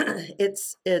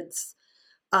 it's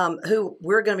who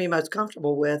we're going to be most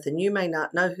comfortable with, and you may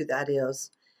not know who that is.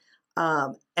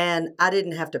 And I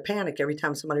didn't have to panic every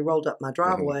time somebody rolled up my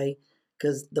driveway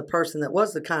because the person that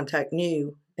was the contact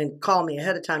knew and called me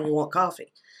ahead of time, you want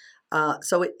coffee.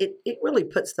 So it really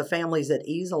puts the families at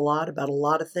ease a lot about a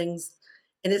lot of things.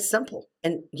 And it's simple.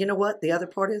 And you know what? The other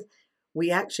part is we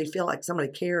actually feel like somebody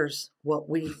cares what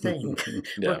we think.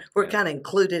 yeah, We're yeah. kind of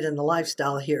included in the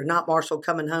lifestyle here, not Marshall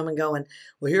coming home and going,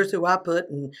 well, here's who I put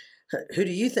and who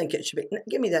do you think it should be?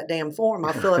 Give me that damn form.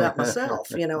 I'll fill it out myself.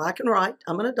 I can write.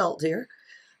 I'm an adult here.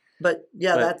 But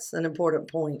yeah, But- that's an important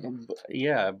point.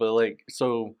 Yeah, but like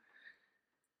so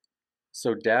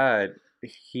dad,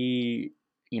 he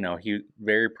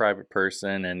very private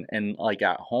person, and like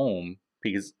at home,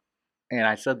 because and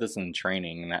I said this in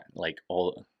training, and that, like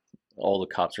all the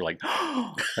cops are like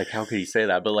like how could he say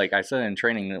that? But like I said in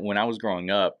training that when I was growing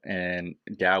up, and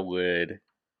dad would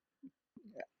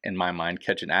in my mind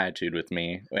catch an attitude with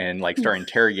me and like start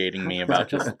interrogating me about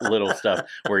just little stuff.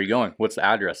 Where are you going? What's the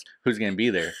address? Who's gonna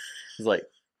be there? He's like,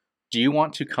 do you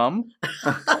want to come?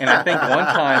 And I think one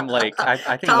time, like I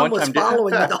think Tom one was time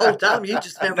following you the whole time. You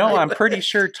just never no, knew I'm it. pretty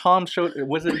sure Tom showed.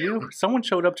 Was it you? Someone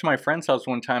showed up to my friend's house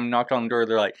one time, knocked on the door.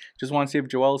 They're like, "Just want to see if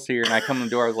Joel's here." And I come to the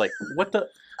door. I was like, "What the?"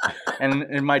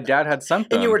 And my dad had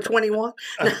something. And you were 21?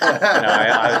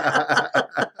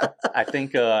 I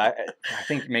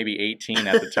think maybe 18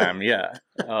 at the time. Yeah.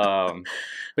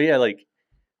 But yeah, like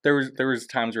there was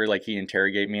times where like he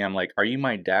interrogate me. I'm like, are you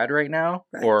my dad right now,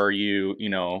 Right. or are you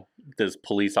this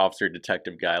police officer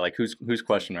detective guy? Like who's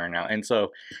questioning right now? And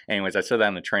so, anyways, I said that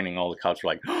in the training. All the cops were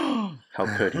like, oh, how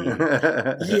could he? Yeah,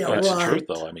 That's the right. truth,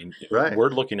 though. I mean, Right. we're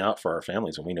looking out for our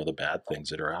families, and we know the bad things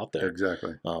that are out there.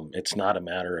 Exactly. It's not a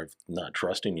matter of not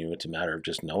trusting you; it's a matter of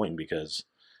just knowing because,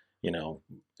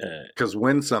 Because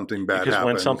when something bad because happens,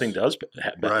 when something does,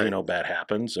 Right. bad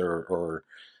happens, or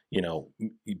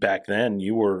back then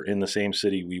you were in the same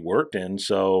city we worked in,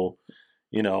 so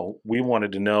we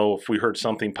wanted to know if we heard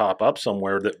something pop up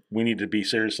somewhere that we need to be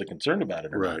seriously concerned about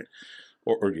it or not. right,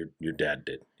 or your dad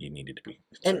did. You needed to be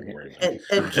And, worried about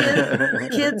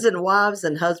and kids and wives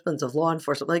and husbands of law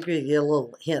enforcement, let me give you a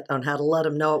little hint on how to let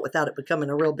them know it without it becoming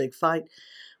a real big fight.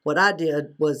 What I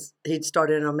did was he'd start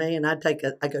in on me, and I'd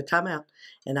go time out,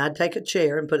 and I'd take a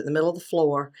chair and put it in the middle of the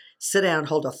floor, sit down,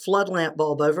 hold a flood lamp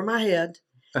bulb over my head,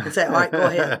 and say, all right,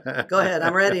 go ahead,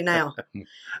 I'm ready now.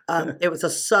 It was a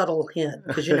subtle hint,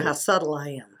 because you know how subtle I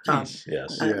am, Tom.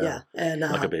 Yes. Yeah. And,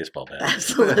 Like a baseball bat.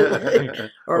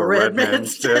 absolutely. or a red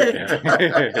man's stick.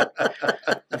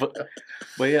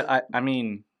 But yeah, I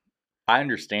mean, I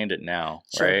understand it now,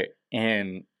 Sure. right?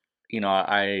 And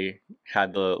I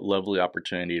had the lovely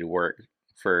opportunity to work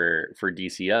for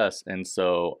DCS, and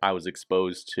so I was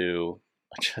exposed to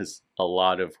just a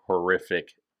lot of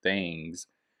horrific things,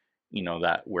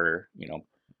 that were,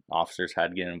 officers had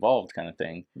to get involved, kind of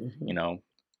thing, Mhm.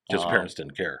 Just parents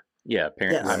didn't care. Yeah,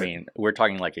 parents. Yes. I mean, we're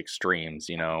talking like extremes,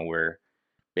 where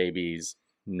babies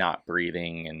not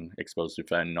breathing and exposed to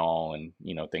fentanyl and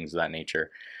things of that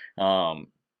nature.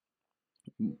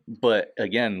 But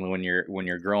again, when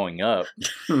you're growing up,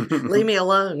 Leave me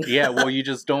alone. yeah, well, you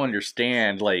just don't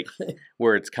understand like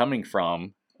where it's coming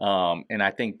from, and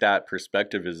I think that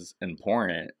perspective is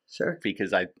important, Sure.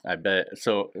 because I bet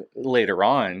so later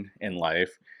on in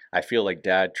life, I feel like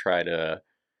Dad tried to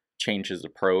change his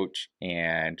approach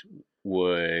and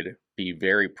would be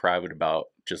very private about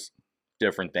just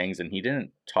different things, and he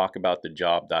didn't talk about the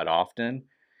job that often.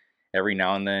 Every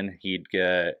now and then you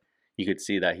could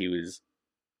see that he was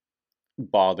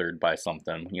bothered by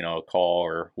something, a call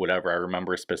or whatever. I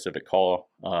remember a specific call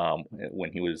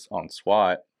when he was on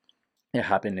SWAT. It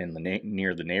happened in the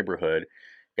near the neighborhood.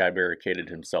 Guy barricaded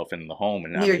himself in the home,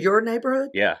 and Near your neighborhood?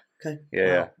 yeah, Okay.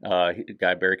 yeah.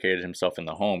 Guy barricaded himself in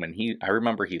the home, and I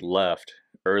remember he left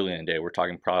early in the day. We're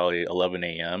talking probably 11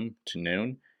 a.m. to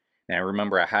noon. And I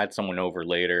remember I had someone over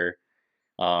later,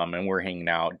 and we're hanging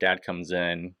out. Dad comes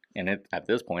in, and at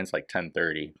this point it's like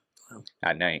 10:30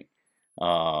 at night,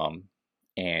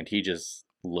 and he just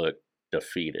looked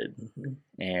defeated. Mhm.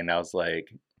 And I was like,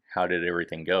 "How did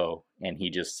everything go?" And he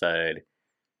just said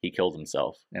he killed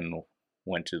himself and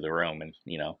went to the room, and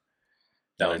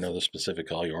I know the specific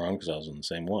call you were on because I was in the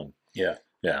same one. Yeah.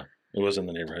 Yeah. It was in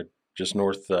the neighborhood, just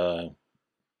north,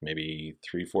 maybe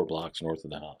 3-4 blocks north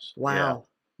of the house. Wow.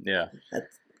 Yeah.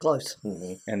 That's close.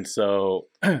 And so,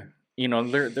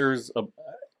 there's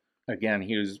again,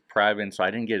 he was private, so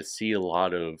I didn't get to see a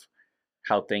lot of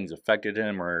how things affected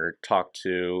him or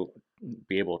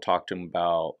be able to talk to him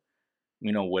about,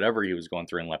 whatever he was going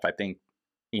through in life. I think,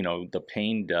 the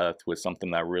pain death was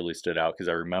something that really stood out, because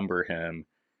I remember him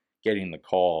getting the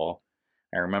call.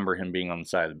 I remember him being on the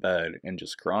side of the bed and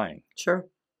just crying. Sure.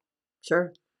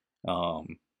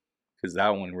 Because that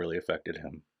one really affected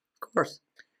him. Of course.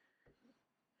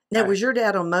 Now, was your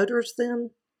dad on motors then?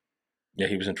 Yeah,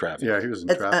 he was in traffic. Yeah, he was in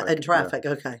It's, traffic. in traffic.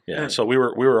 Okay. Yeah, All right. so we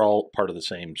were all part of the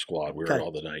same squad. We were Okay.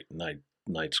 all the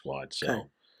night squad. So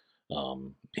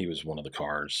he was one of the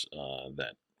cars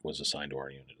that was assigned to our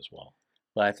unit as well.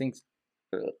 But I think,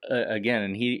 again,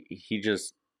 and he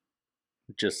just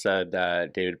said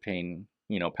that David Payne,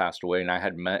 passed away, and I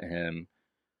had met him.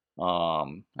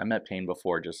 I met Payne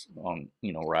before, just on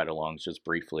ride-alongs, just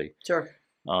briefly. Sure.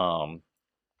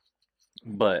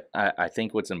 But I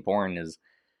think what's important is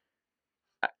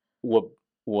what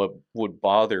would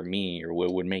bother me, or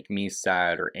what would make me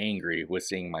sad or angry, was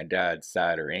seeing my dad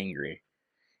sad or angry,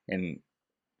 and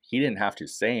he didn't have to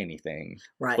say anything.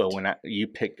 Right. But when you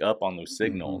pick up on those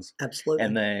signals, Absolutely.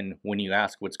 and then when you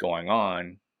ask what's going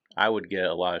on, I would get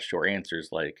a lot of short answers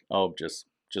like, "Oh, just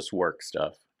work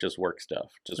stuff, just work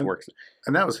stuff, just work."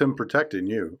 And that was him protecting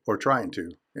you, or trying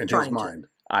to, in his mind.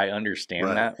 I understand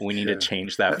Right. that. We need to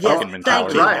change that Yes, fucking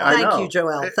mentality. Right, I Thank know. you,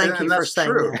 Joel. Thank And you for that's saying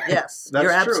true. that. Yes, That's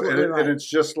you're true. absolutely right. And it's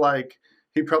just like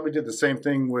he probably did the same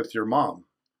thing with your mom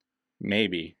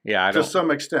Maybe. Yeah, I to don't.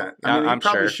 some extent. I mean, he I'm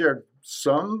probably sure. shared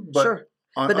some, but Sure.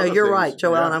 on But no, other you're things, right,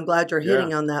 Joel, yeah. and I'm glad you're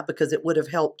hitting on that, because it would have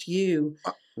helped you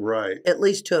Right. at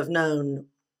least to have known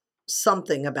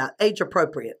something about age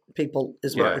appropriate people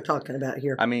is what Yeah. we're talking about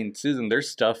here. I mean, Susan, there's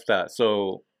stuff that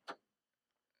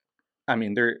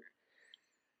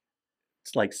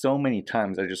it's like so many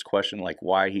times I just question like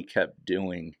why he kept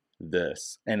doing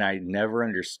this, and I never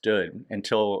understood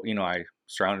until I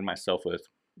surrounded myself with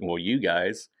you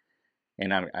guys,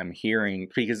 and I'm hearing,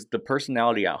 because the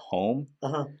personality at home,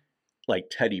 Uh-huh. like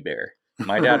teddy bear.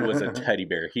 My dad was a teddy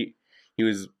bear. He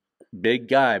was big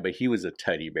guy, but he was a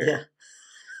teddy bear. Yeah.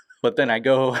 But then I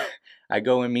go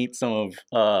and meet some of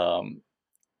some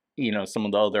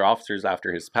of the other officers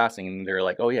after his passing, and they're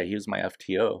like, "Oh yeah, he was my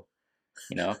FTO."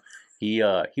 he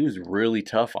was really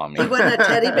tough on He me. wasn't a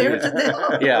teddy bear to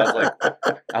them. Yeah,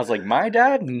 I was like, my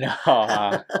dad?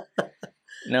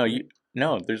 No,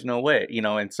 no, there's no way, you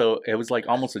know. And so it was like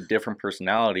almost a different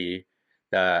personality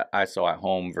that I saw at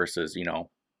home versus, you know,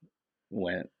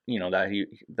 when, you know,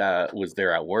 that was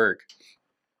there at work.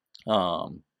 Let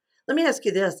me ask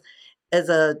you this: as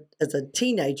a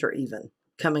teenager, even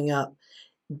coming up,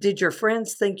 did your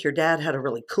friends think your dad had a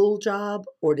really cool job,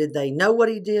 or did they know what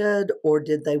he did, or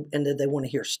did they want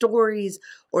to hear stories,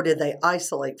 or did they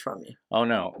isolate from you? Oh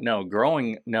no,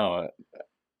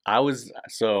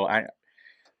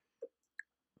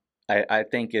 I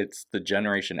think it's the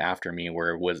generation after me where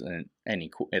it wasn't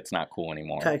it's not cool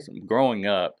anymore. Okay. So growing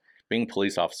up, being a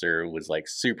police officer was like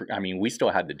super. I mean, we still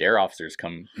had the DARE officers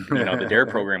come. You know, the DARE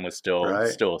program was still Right.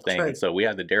 a thing. Right. And so we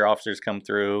had the DARE officers come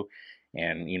through,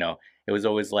 and you know, it was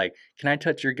always like, "Can I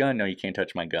touch your gun?" No, you can't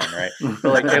touch my gun, right?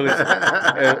 But like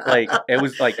it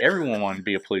was like everyone wanted to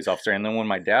be a police officer. And then when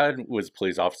my dad was a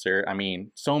police officer, I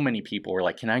mean, so many people were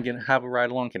like, "Can I have a ride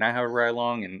along? Can I have a ride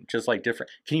along?" And just like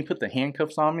different. Can you put the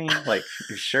handcuffs on me? Like,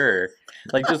 sure.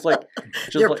 Like just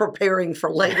You're like, preparing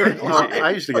for later in Well, life. I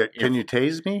used to get, can you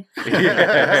tase me?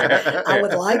 I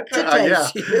would like to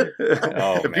tase you.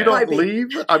 Oh, if you man. don't Probably- leave,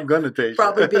 I'm going to tase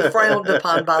Probably you. be frowned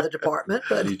upon by the department,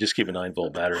 but You just keep a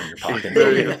 9-volt battery in your pocket.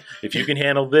 There you go. If you can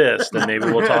handle this, then maybe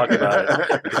we'll talk about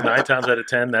it. Because 9 times out of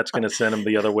 10, that's going to send them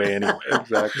the other way anyway.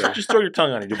 Exactly. Just throw your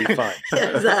tongue on it; you'll be fine.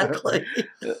 exactly.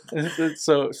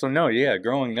 so no, yeah.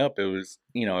 Growing up, it was,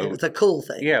 you know, It was a cool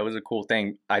thing. yeah, it was a cool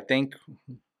thing. I think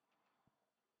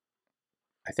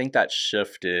that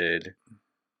shifted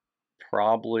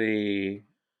probably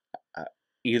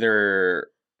either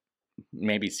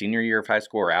maybe senior year of high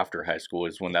school or after high school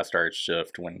is when that started to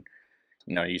shift, when,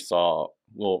 you know, you saw,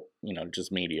 well, you know,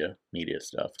 just media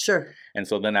stuff. Sure. And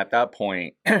so then at that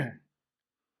point,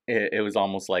 it was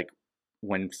almost like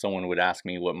when someone would ask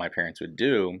me what my parents would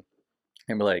do,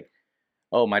 and be like,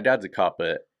 "Oh, my dad's a cop,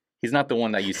 but he's not the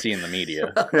one that you see in the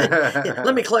media." Yeah,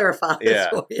 let me clarify this Yeah.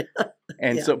 for you.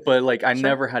 And Yeah. so, but like, I Sure.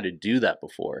 never had to do that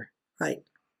before. Right.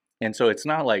 And so it's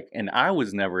not like, and I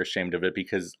was never ashamed of it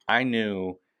because I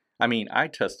knew, I mean, I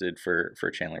tested for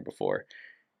Chandler before.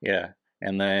 Yeah.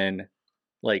 And then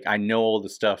like, I know all the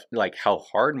stuff, like how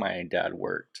hard my dad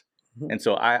worked. Mhm. And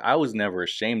so I was never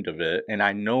ashamed of it. And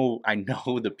I know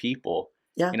the people.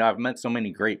 Yeah. You know, I've met so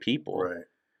many great people. Right.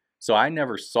 So I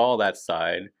never saw that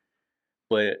side,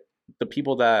 but the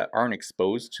people that aren't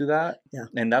exposed to that, Yeah.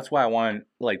 and that's why I wanted,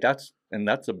 like, that's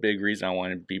a big reason I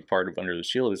wanted to be part of Under the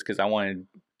Shield, is because I wanted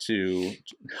to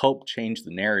help change the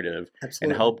narrative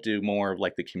Absolutely. and help do more of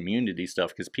like the community stuff,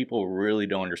 because people really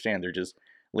don't understand. They're just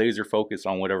laser focused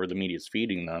on whatever the media is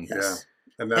feeding them. Yes.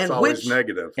 And that's And always which-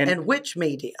 negative. And which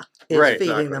media is Right.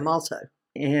 feeding Exactly. them also?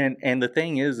 And the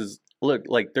thing is look,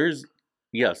 like there's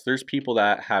people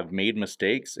that have made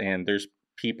mistakes, and there's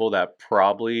people that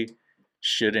probably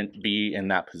shouldn't be in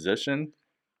that position,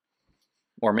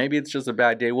 or maybe it's just a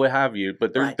bad day, what have you.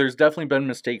 But Right. there's definitely been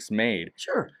mistakes made.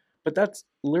 Sure. But that's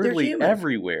literally human.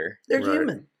 everywhere. They're Right.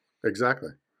 human.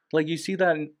 Exactly. Like you see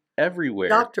that everywhere.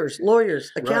 Doctors,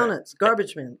 lawyers, Right. accountants,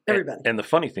 garbage men, everybody. And the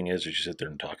funny thing is you sit there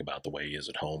and talk about the way he is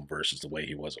at home versus the way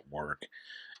he was at work.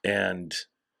 And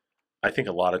I think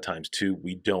a lot of times too,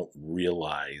 we don't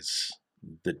realize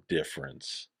the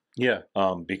difference. Yeah.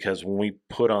 Because when we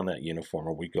put on that uniform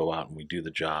or we go out and we do the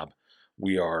job,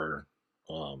 we are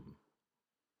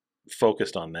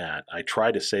focused on that. I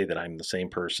try to say that I'm the same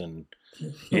person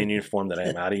in uniform that I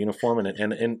am out of uniform,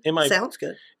 and in my Sounds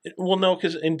good. well, no,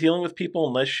 because in dealing with people,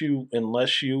 unless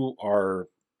you are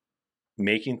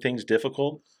making things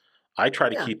difficult, I try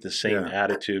to Yeah. keep the same Yeah.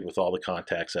 attitude with all the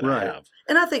contacts that Right. I have,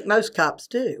 And I think most cops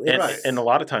do. and, It's- and a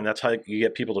lot of time that's how you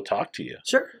get people to talk to you.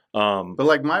 Sure. But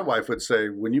like my wife would say,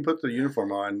 when you put the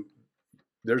uniform on,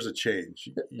 there's a change.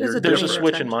 There's a There's a different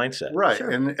switch in change. mindset, Right. Sure.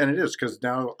 And it is, because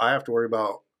now I have to worry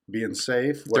about being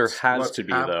safe. There has to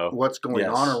be, though. What's going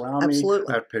Yes. on around Absolutely.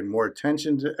 me. I have to pay more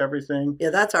attention to everything. Yeah,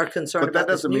 that's our concern But that about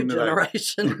this doesn't new mean that I-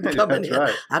 generation coming That's in.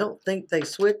 right. I don't think they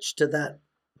switched to that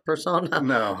persona.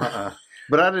 No.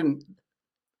 But I didn't,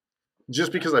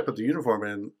 just because I put the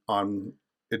uniform on,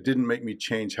 it didn't make me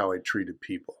change how I treated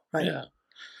people. Right. Yeah.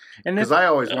 And Because it's, I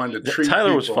always wanted to treat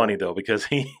Tyler was people- funny though because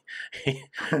he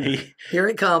Here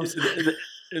it comes.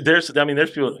 there's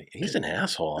people. He's an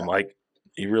asshole. I'm like,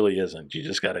 he really isn't. You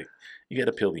just gotta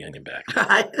peel the onion back.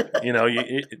 Right? You know,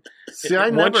 See, I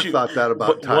once never you- thought that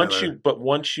about Tyler.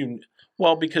 once you,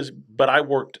 well, but I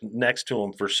worked next to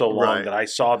him for so long Right. that I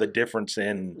saw the difference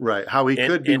in Right. How he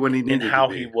could be when he needed and how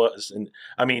to be. he was. And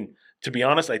I mean, to be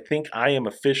honest, I think I am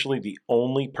officially the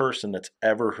only person that's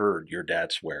ever heard your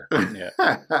dad swear. Yeah.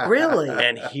 Really?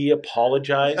 And he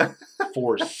apologized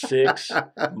for 6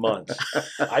 months.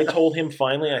 I told him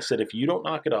finally, I said, if you don't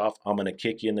knock it off, I'm going to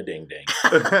kick you in the ding ding.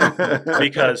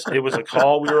 Because it was a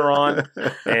call we were on,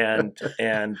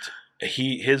 and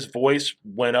his voice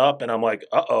went up, and I'm like,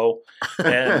 uh-oh.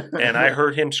 And I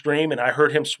heard him scream, and I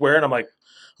heard him swear, and I'm like,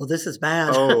 Well, this is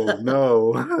bad. Oh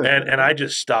no. and I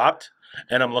just stopped.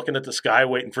 And I'm looking at the sky,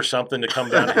 waiting for something to come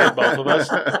down and hit both of us,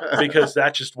 because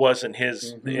that just wasn't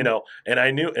his, you know. And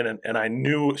I knew, and I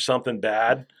knew something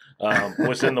bad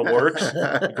was in the works.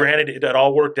 Granted, it had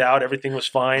all worked out; everything was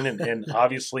fine, and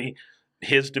obviously,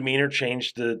 his demeanor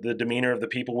changed the demeanor of the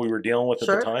people we were dealing with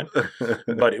at the time.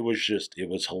 But it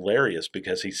was hilarious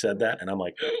because he said that, and I'm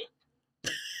like.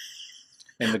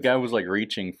 And the guy was like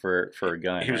reaching for a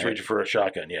gun. He was right? reaching for a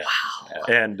shotgun, yeah. Wow.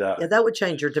 And Yeah, that would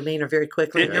change your demeanor very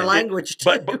quickly, and your it- language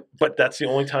too. but that's the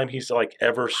only time he's like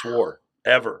ever swore,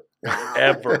 ever.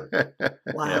 Wow.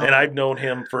 And I've known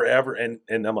him forever, and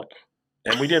I'm like,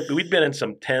 and we'd been in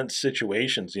some tense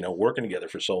situations, you know, working together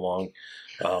for so long,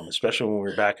 especially when we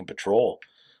were back in patrol.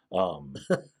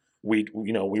 We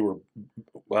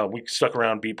stuck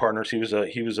around, be partners. He was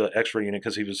a extra unit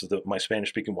because he was my Spanish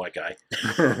speaking white guy,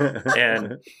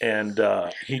 and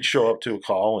he'd show up to a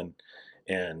call,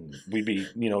 and we'd be,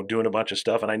 you know, doing a bunch of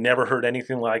stuff, and I never heard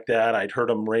anything like that. I'd heard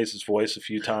him raise his voice a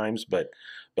few times, but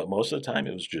most of the time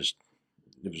it was just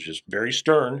very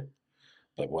stern,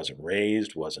 but wasn't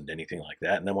raised, wasn't anything like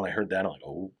that. And then when I heard that, I'm like,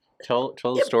 oh. Tell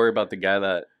the story about the guy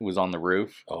that was on the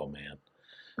roof. Oh man.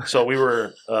 So we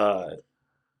were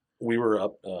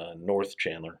up North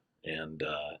Chandler, and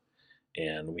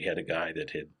we had a guy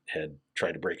that had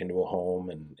tried to break into a home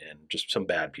and just some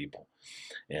bad people,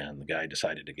 and the guy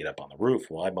decided to get up on the roof.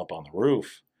 Well, I'm up on the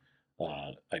roof.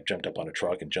 I jumped up on a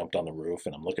truck and jumped on the roof,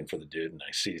 and I'm looking for the dude, and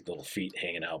I see his little feet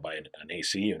hanging out by an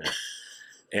AC unit,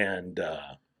 and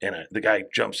the guy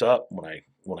jumps up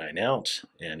when I announce,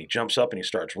 and he jumps up and he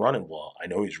starts running. Well, I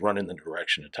know he's running in the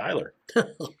direction of Tyler.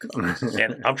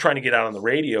 And I'm trying to get out on the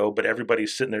radio, but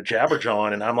everybody's sitting there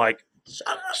jabberjawing, and I'm like,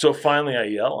 so finally I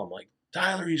yell, I'm like,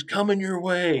 Tyler, he's coming your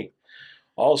way.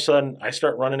 All of a sudden, I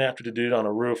start running after the dude on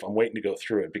a roof. I'm waiting to go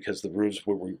through it because the roofs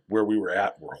where we were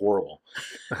at were horrible.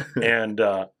 And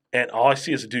all I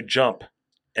see is a dude jump,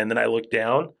 and then I look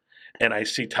down, and I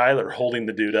see Tyler holding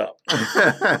the dude up,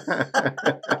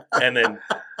 and then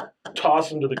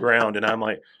toss him to the ground, and I'm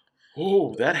like,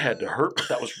 oh, that had to hurt, but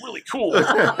that was really cool.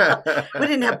 We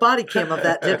didn't have body cam of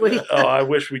that, did we? Oh, I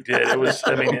wish we did. It was,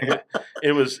 I mean,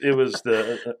 it was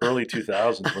the early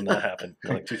 2000s when that happened,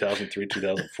 like 2003,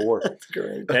 2004. That's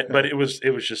great. But he was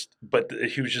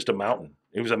just a mountain.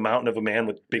 It was a mountain of a man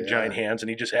with big giant hands, and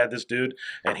he just had this dude,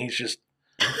 and he's just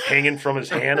hanging from his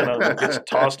hand, and gets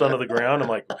tossed onto the ground. I'm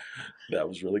like, that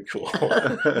was really cool.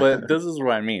 But this is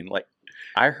what I mean. Like,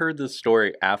 I heard this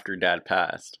story after Dad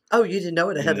passed. Oh, you didn't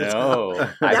know it ahead of time. No,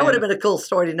 That would have been a cool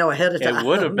story to know ahead of time. It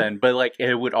would have been, but like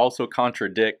it would also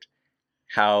contradict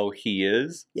how he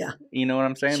is. Yeah. You know what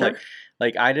I'm saying? Sure.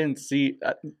 Like I didn't see.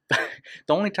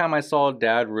 The only time I saw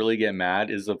Dad really get mad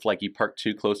is if like he parked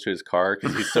too close to his car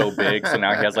because he's so big. So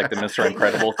now he has like the Mr.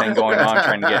 Incredible thing going on,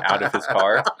 trying to get out of his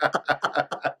car.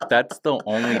 That's the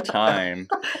only time,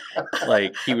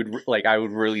 like he would, like I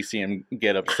would really see him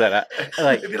get upset.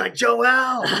 Like You'd be like, Joel.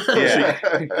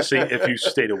 yeah. See, if you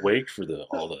stayed awake for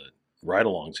all the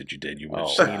ride-alongs that you did, you would have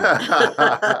Oh. seen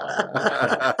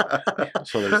it.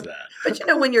 So there's that. But you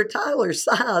know, when you're Tyler's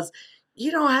size,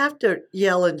 you don't have to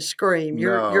yell and scream.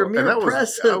 Your and mere that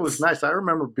presence. was nice. I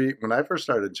remember when I first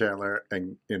started Chandler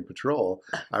and in patrol,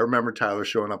 I remember Tyler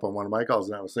showing up on one of my calls,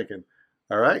 and I was thinking,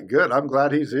 all right, good. I'm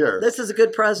glad he's here. This is a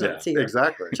good presence here.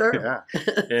 Exactly. Sure. Yeah.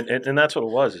 And that's what it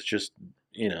was. It's just,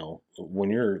 you know,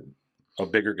 when you're a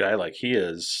bigger guy like he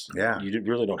is, Yeah. you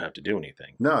really don't have to do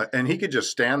anything. No, and he could just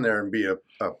stand there and be a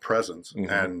presence.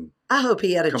 Mhm. And I hope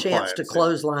he had a chance Compliance, to yeah.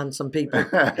 clothesline some people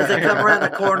as they come around the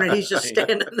corner and he's just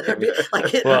standing there like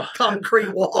hitting Well, a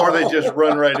concrete wall. or they just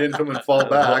run right into him and fall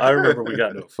back. Well, I remember we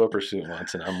got into a foot pursuit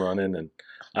once, and I'm running, and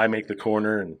I make the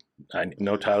corner, and I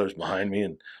know Tyler's behind me,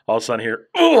 and all of a sudden here,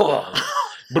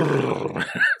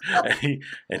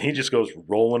 and he just goes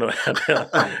rolling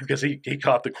because he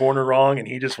caught the corner wrong, and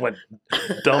he just went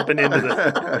dumping into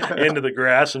the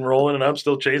grass and rolling, and I'm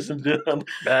still chasing dude on the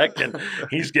back, and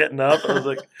he's getting up. I was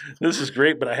like, this is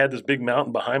great, but I had this big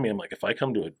mountain behind me. I'm like, if I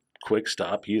come to a quick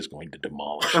stop, he is going to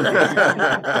demolish me.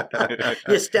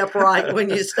 You step right when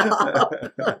you stop.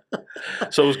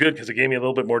 So it was good because it gave me a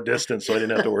little bit more distance, so I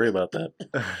didn't have to worry about that.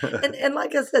 And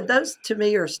like I said, those to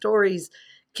me are stories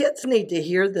kids need to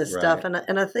hear this stuff. Right.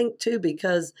 And I think, too,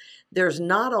 because there's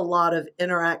not a lot of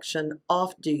interaction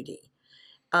off duty.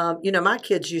 My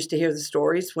kids used to hear the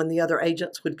stories when the other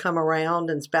agents would come around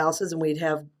and spouses, and we'd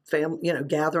have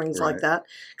gatherings like Right. that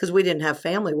because we didn't have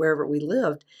family wherever we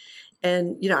lived.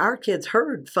 And, our kids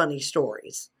heard funny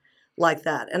stories like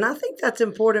that. And I think that's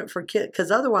important for kids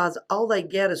because otherwise all they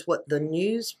get is what the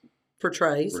news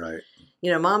portrays. Right.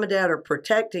 Mom and dad are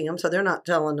protecting them, so they're not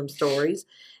telling them stories.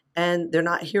 And they're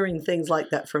not hearing things like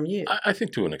that from you. I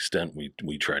think to an extent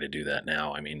we try to do that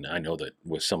now. I mean, I know that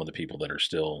with some of the people that are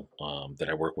still that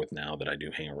I work with now that I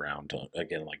do hang around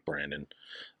again, like Brandon,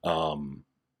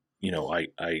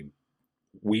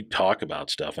 we talk about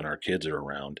stuff and our kids are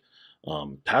around.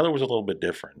 Tyler was a little bit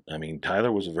different. I mean,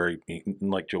 Tyler was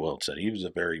like Joel said, he was a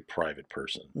very private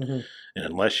person, Mhm. and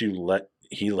unless he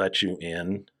let you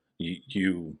in,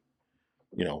 it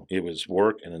was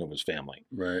work and then it was family.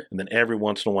 Right. And then every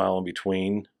once in a while in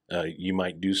between, you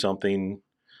might do something,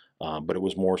 but it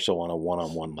was more so on a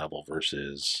one-on-one level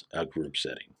versus a group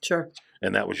setting. Sure.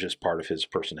 And that was just part of his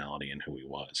personality and who he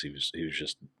was. He was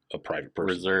just a private person.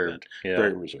 like Reserved. that. Yeah.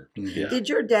 Very reserved. Mhm. Yeah. Did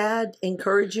your dad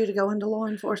encourage you to go into law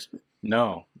enforcement?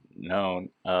 No.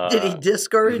 Did he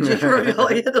discourage you from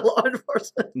going into law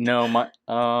enforcement? No,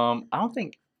 I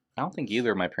don't think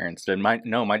either of my parents did. My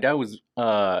dad was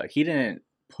he didn't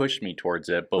push me towards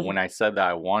it, but when I said that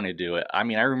I wanted to do it, I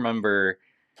mean, I remember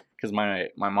because my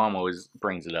mom always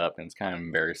brings it up and it's kind of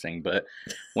embarrassing, but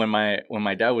when my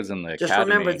dad was in the Just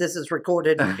academy, remember, this is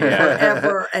recorded Yeah.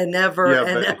 forever and ever Yeah,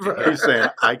 and but ever. he's saying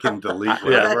I can delete Yeah,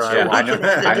 whatever that's I true. want. We can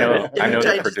edit I know- it. I know the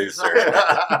Change producer.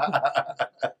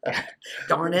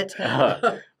 Darn it.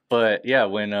 But yeah,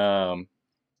 when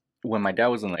my dad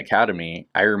was in the academy,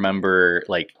 I remember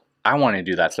like I wanted to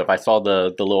do that stuff. I saw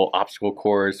the little obstacle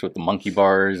course with the monkey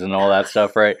bars and all that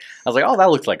stuff, right? I was like, oh,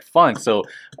 that looks like fun. So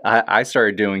I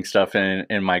started doing stuff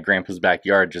in my grandpa's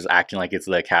backyard, just acting like it's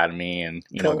the academy and,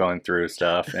 Cool. going through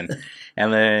stuff. And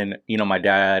then, my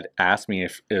dad asked me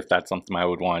if that's something I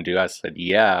would want to do. I said,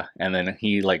 yeah. And then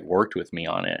he like worked with me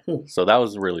on it. So that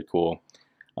was really cool.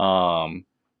 No,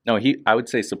 I would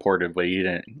say supportive, but he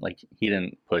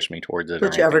didn't push me towards it. or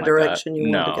Whichever anything like that. direction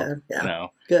you want to go. Yeah.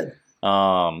 No. Good.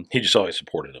 He just always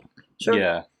supported him. Sure.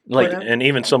 Yeah. Like, Whatever. and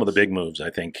even some of the big moves,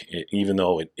 I think, even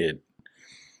though it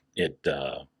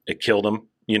killed him,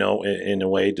 in a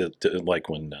way to like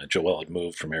when Joel had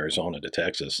moved from Arizona to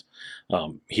Texas,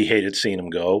 he hated seeing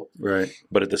him go, Right.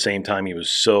 but at the same time, he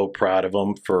was so proud of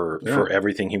him for Yeah.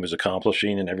 everything he was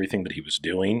accomplishing and everything that he was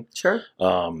doing. Sure.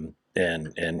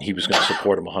 And he was going to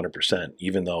support him 100%,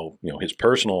 even though, his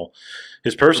personal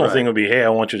thing would be, hey, I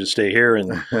want you to stay here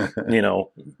and,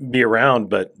 be around.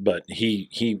 But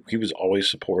he was always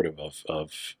supportive of,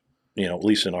 at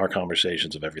least in our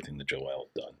conversations, of everything that Joel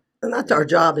had done. And that's our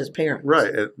job as parents.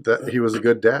 Right. He was a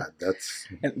good dad.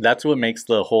 And that's what makes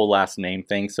the whole last name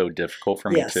thing so difficult for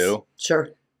me Yes. too. Sure.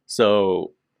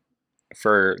 So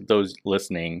for those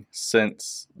listening,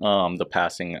 since the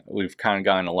passing, we've kind of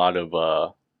gotten a lot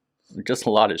of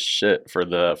shit for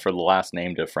the last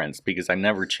name difference because I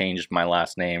never changed my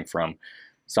last name from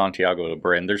Santiago to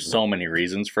Bryn. There's so many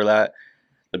reasons for that.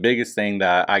 The biggest thing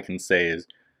that I can say is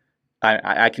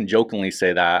I can jokingly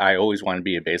say that I always wanted to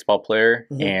be a baseball player,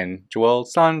 and Joel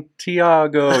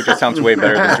Santiago just sounds way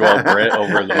better than Joel Britt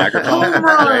over the microphone. Home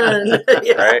run.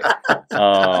 Right?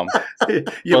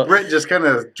 Britt just kind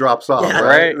of drops off, Yeah.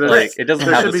 right? Right? Like, it doesn't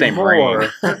have the same ring.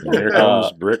 Here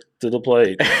comes Britt to the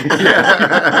plate.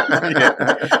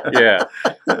 Yeah.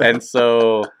 And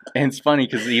so, and it's funny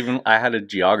because even I had a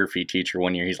geography teacher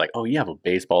one year. He's like, "Oh, you have a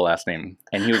baseball last name,"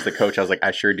 and he was the coach. I was like,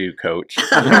 "I sure do, coach."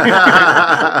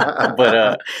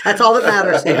 But That's all that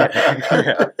matters here.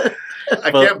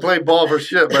 I can't play ball for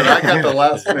shit, but I got the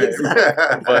last name.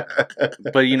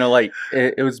 but like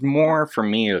it was more for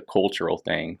me a cultural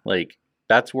thing. Like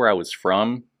that's where I was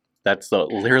from. That's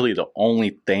literally the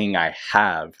only thing I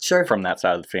have Sure. from that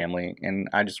side of the family, and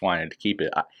I just wanted to keep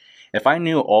it. If I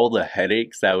knew all the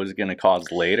headaches that was going to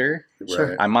cause later,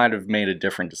 Sure. I might have made a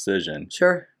different decision.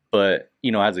 Sure. But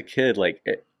as a kid, like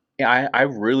I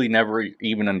really never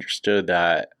even understood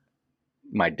that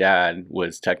my dad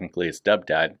was technically a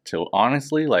stepdad till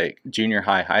honestly like junior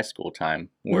high school time,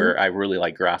 where I really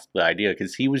like grasped the idea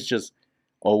because he was just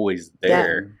always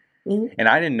there, and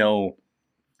I didn't know,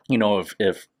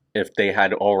 if they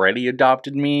had already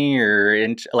adopted me or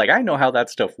like I know how that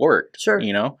stuff worked. Sure.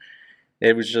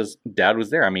 It was just dad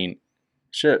was there. I mean,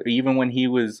 shit, even when he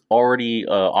was already an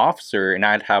officer and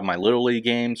I'd have my Little League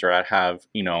games or I'd have,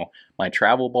 my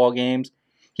travel ball games,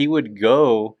 he would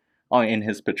go in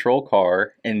his patrol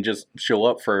car and just show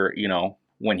up for,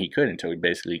 when he could until he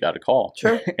basically got a call.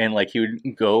 Sure. And like he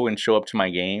would go and show up to my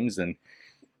games, and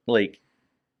like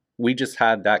we just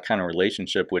had that kind of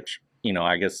relationship, which, you know,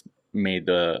 I guess made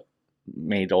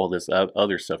all this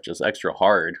other stuff just extra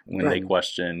hard when they Right.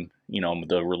 question, you know,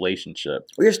 the relationship.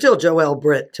 Well, you're still Joel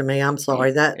Britt to me. I'm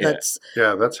sorry. That's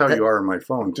Yeah, that's how you are on my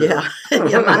phone too. yeah.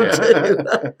 Yeah, mine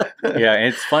too. Yeah, and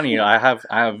it's funny. I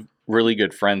have really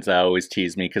good friends that always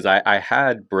tease me because I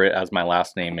had Britt as my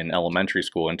last name in elementary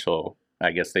school until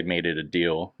I guess they made it a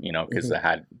deal, you know, because it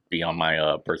had to be on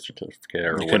my birth certificate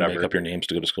or You couldn't whatever. make up your names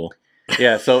to go to school.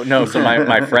 Yeah, so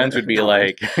my friends would be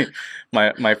like,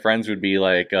 my friends would be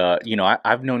like, you know,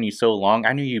 I've known you so long.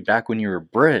 I knew you back when you were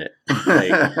Brit. Like,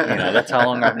 you know, that's how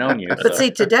long I've known you. But so.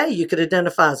 see, today you could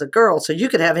identify as a girl, so you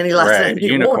could have any last Right, name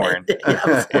you unicorn. wanted. Yeah,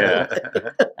 absolutely. Yeah,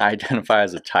 I identify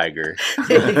as a tiger.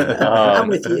 There you go. I'm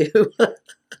with you.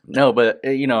 No, but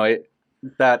you know,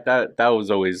 that was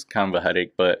always kind of a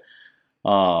headache, but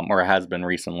or it has been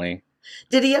recently.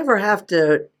 Did he ever have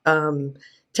to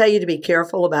tell you to be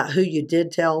careful about who you did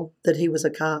tell that he was a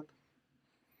cop?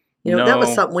 You know, that was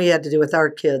No. something we had to do with our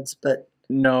kids, but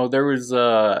No, there was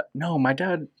no, my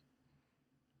dad,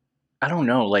 I don't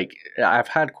know, like I've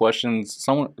had questions.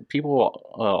 People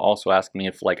also ask me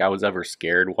if like I was ever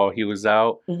scared while he was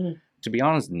out. Mhm. To be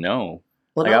honest, no.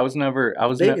 well, Like not I was never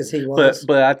big as he was.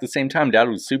 but at the same time, Dad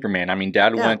was Superman. I mean,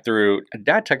 Dad Yeah. went through.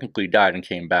 Dad technically died and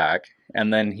came back,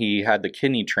 and then he had the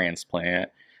kidney transplant,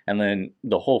 and then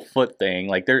the whole foot thing.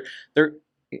 Like there.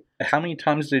 How many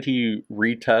times did he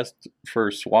retest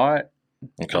for SWAT?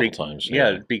 A couple times.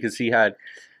 Yeah, because he had.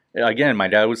 Again, my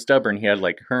dad was stubborn. He had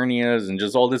like hernias and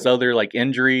just all this other like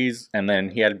injuries, and then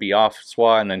he had to be off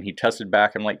SWAT, and then he tested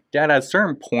back. I'm like, Dad, at a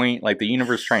certain point, like the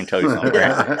universe is trying to tell you something,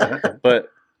 right? But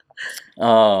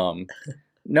no,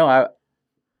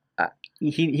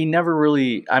 he never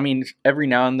really. I mean, every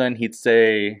now and then he'd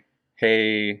say,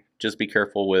 "Hey, just be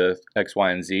careful with X,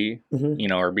 Y, and Z," Mhm. you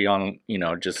know, or be on, you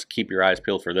know, just keep your eyes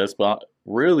peeled for this. But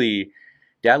really,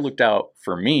 Dad looked out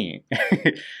for me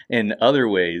in other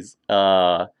ways.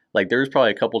 Like there was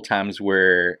probably a couple times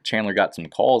where Chandler got some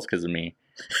calls because of me.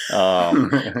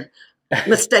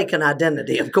 Mistaken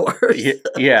identity, of course.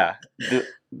 Yeah.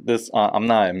 This I'm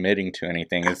not admitting to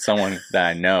anything. It's someone that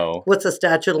I know. What's the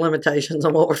statute of limitations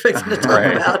on what we're fixing to talk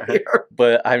Right. about here?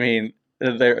 But I mean,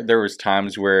 there was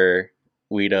times where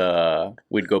we'd go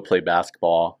play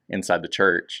basketball inside the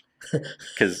church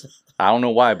because I don't know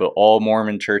why, but all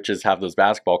Mormon churches have those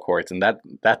basketball courts, and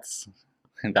that's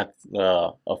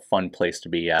a fun place to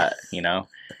be at, you know,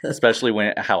 especially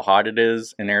when how hot it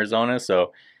is in Arizona.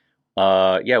 So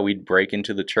yeah, we'd break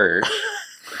into the church.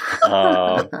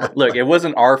 Look, it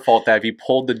wasn't our fault that if you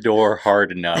pulled the door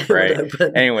hard enough, right?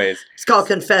 But Anyways, it's called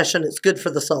confession. It's good for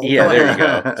the soul. yeah, Go there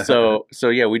ahead. you go. So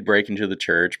yeah, we'd break into the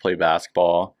church, play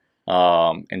basketball.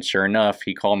 And sure enough,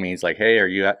 he called me. He's like, "Hey, are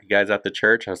you guys at the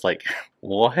church?" I was like,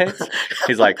 "What?"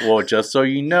 He's like, "Well, just so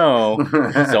you know,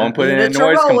 someone put in a Units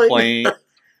are noise rolling." complaint.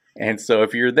 And so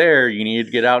if you're there, you need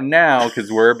to get out now because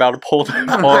we're about to pull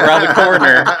around the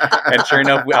corner." And sure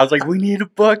enough, I was like, "We need a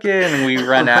bucket," and we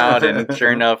run out. And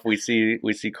sure enough, we see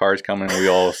cars coming. We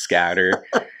all scatter.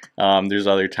 There's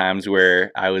other times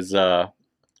where I was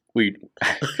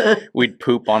we'd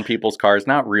poop on people's cars.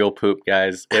 Not real poop,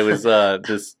 guys. It was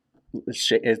this.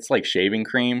 It's like shaving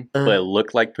cream, but it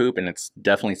looked like poop, and it's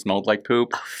definitely smelled like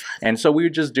poop. And so we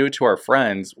would just do it to our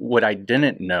friends. What I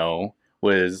didn't know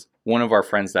was one of our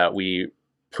friends that we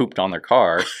pooped on their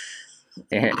car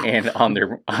and on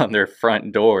their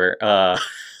front door.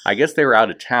 I guess they were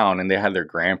out of town and they had their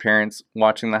grandparents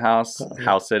watching the house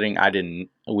sitting.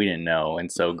 We didn't know, and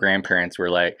so grandparents were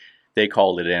like, they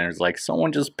called it in. It was like,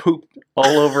 someone just pooped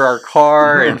all over our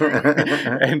car,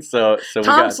 and so we got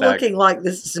Tom's that. looking like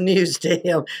this is news to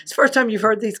him. It's the first time you've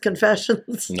heard these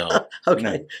confessions? No. Okay,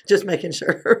 No. just making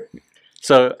sure.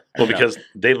 So Well, because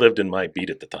they lived in my beat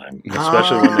at the time,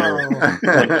 especially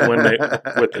when they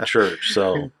with the church.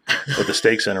 So, but the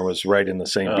stake center was right in the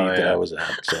same Oh, beat that yeah. I was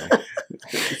at. So,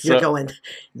 You're going,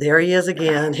 there he is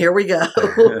again. Here we go.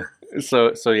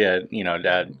 so yeah, you know,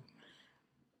 Dad,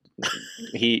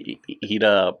 he'd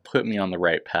put me on the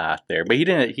right path there, but he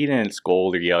didn't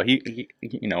scold or yell. He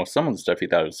you know, some of the stuff he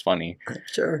thought was funny,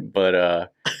 Sure.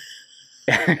 but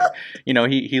you know,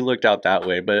 he looked out that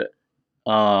way. But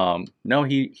no,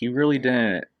 he really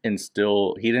didn't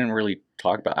instill. He didn't really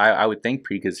talk about. I would think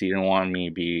because he didn't want me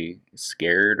to be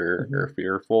scared or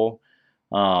fearful.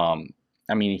 I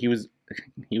mean, he was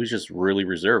just really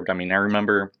reserved. I mean, I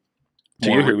remember. to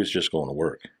you, he was just going to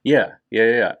work. Yeah.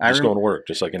 Just going to work,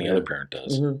 just like any other parent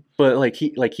does. Mhm. But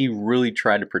he really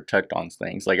tried to protect on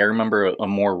things. Like I remember a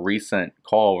more recent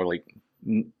call where like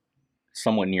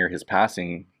somewhat near his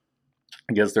passing,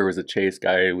 I guess there was a chase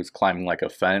guy who was climbing like a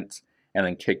fence and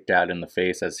then kicked Dad in the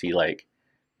face as he like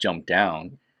jumped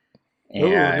down. Oh,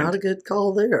 not a good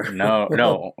call there.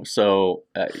 No. So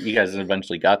you guys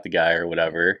eventually got the guy or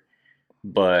whatever.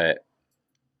 But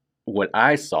what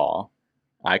I saw,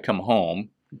 I come home.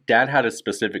 Dad had a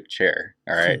specific chair,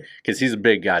 all right? Because he's a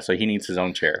big guy, so he needs his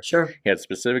own chair. Sure. He had a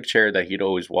specific chair that he'd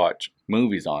always watch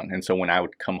movies on. And so when I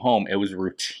would come home, it was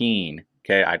routine.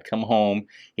 Okay, I'd come home.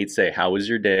 He'd say, "How was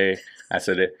your day?" I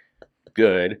said,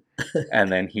 "Good."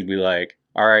 And then he'd be like,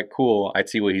 "All right, cool." I'd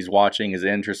see what he's watching. Is it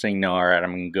interesting? No, all right,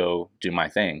 I'm going to go do my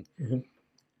thing. Mm-hmm.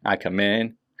 I come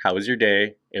in. "How was your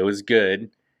day?" "It was good."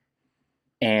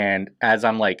 And as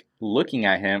I'm like looking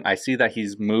at him, I see that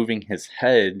he's moving his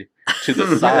head to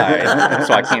the side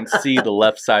so I can't see the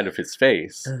left side of his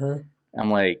face. Uh-huh. I'm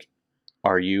like,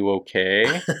 "Are you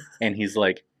okay?" And he's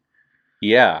like,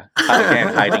 "Yeah,"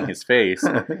 again, hiding his face.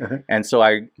 And so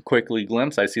I quickly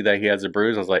glimpse, I see that he has a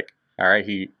bruise. I was like, all right,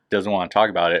 he doesn't want to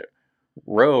talk about it.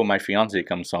 Ro, my fiance,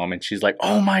 comes home and she's like,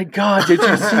 "Oh my God, did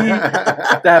you see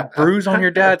that bruise on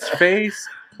your dad's face?"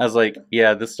 I was like,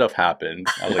 "Yeah, this stuff happened."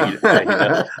 I was like,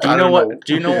 "Yeah, do you know what?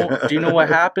 Do you know what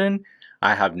happened?"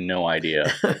 "I have no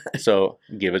idea." So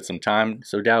give it some time.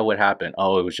 "So Dad, what happened?"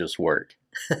 "Oh, it was just work."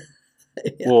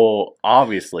 Yeah. Well,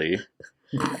 obviously,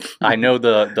 I know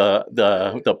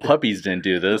the puppies didn't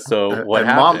do this. So what and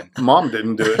happened? Mom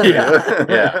didn't do it.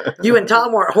 Yeah. You and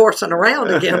Tom weren't horsing around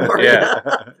again, were you? Yeah.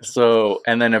 So,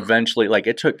 and then eventually, like,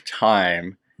 it took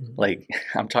time. Like,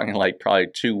 I'm talking like probably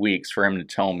 2 weeks for him to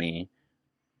tell me,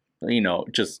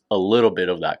 just a little bit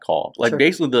of that call. Like, Sure.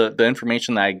 basically the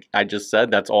information that I just said,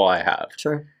 that's all I have.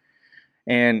 Sure.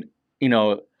 And,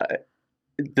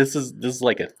 this is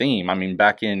like a theme. I mean,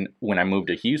 back in when I moved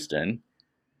to Houston,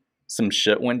 some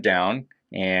shit went down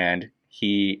and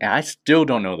I still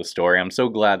don't know the story. I'm so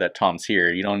glad that Tom's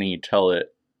here. You don't need to tell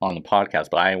it on the podcast,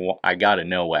 but I got to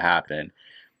know what happened.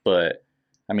 But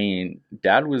I mean,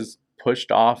 Dad was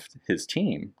pushed off his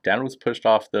team. Dad was pushed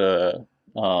off the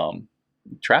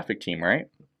traffic team, right?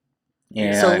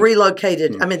 And So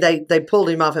relocated. I mean, they pulled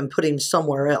him off and put him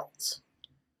somewhere else.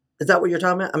 Is that what you're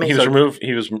talking about? I mean, He was removed.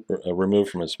 He was removed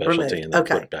from his specialty Removed. and then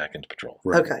Okay. put back into patrol.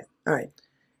 Right. okay, all right.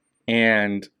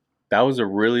 And that was a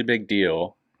really big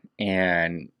deal.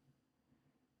 And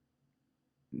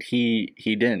he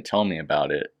didn't tell me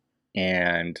about it.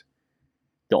 And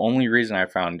the only reason I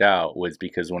found out was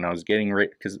because when I was getting ready,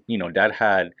 because Dad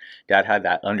had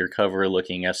that undercover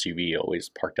looking SUV always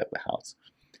parked at the house.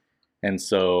 And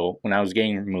so when I was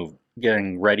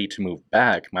getting ready to move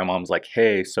back, my mom's like,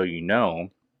 "Hey, so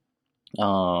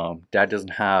Dad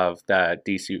doesn't have that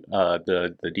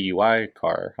the DUI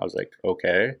car." I was like,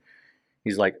 "Okay."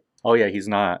 He's like, "Oh yeah, he's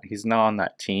not on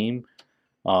that team.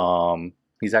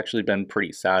 He's actually been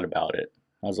pretty sad about it."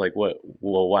 I was like, "What?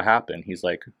 Well, what happened?" She's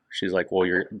like, "Well,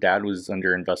 your dad was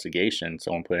under investigation.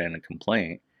 Someone put in a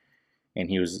complaint, and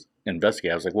he was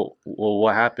investigated." I was like, "Well,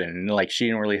 what happened?" And like, she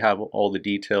didn't really have all the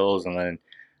details, and then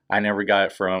I never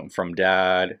got it from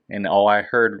Dad. And all I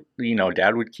heard,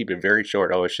 Dad would keep it very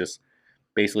short. Oh, it's just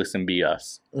basically some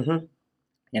BS. Mm-hmm.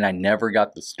 And I never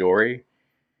got the story.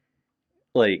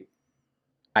 Like,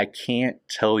 I can't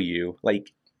tell you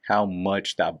like how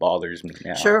much that bothers me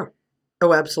now. Sure.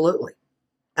 Oh, absolutely.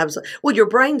 Absolutely. Well, your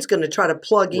brain's going to try to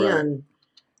plug in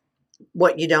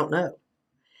what you don't know.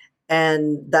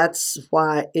 And that's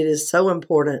why it is so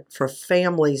important for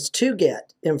families to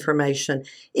get information,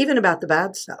 even about the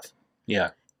bad stuff.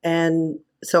 Yeah. And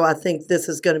so I think this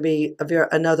is going to be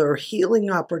another healing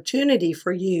opportunity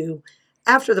for you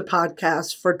after the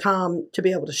podcast for Tom to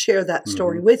be able to share that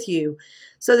story with you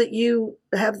so that you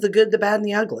have the good, the bad, and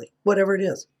the ugly, whatever it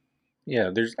is.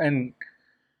 Yeah.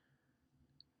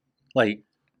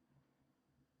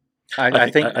 I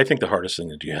think the hardest thing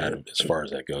that you had as far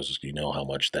as that goes is how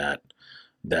much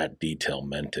that detail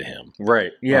meant to him.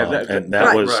 right. Yeah.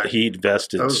 That was Right. he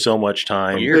invested so much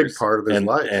time, A Years. big part of his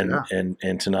life.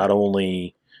 and to not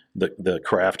only the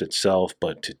craft itself,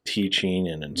 but to teaching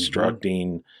and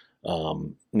instructing,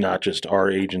 not just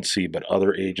our agency but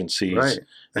other agencies. Right.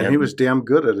 And he was damn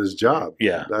good at his job.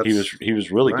 Yeah, That's- he was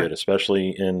really right. good, especially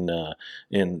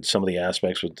in some of the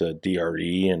aspects with the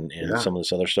DRE and some of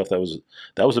this other stuff. That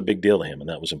was a big deal to him, and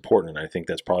that was important. And I think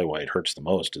that's probably why it hurts the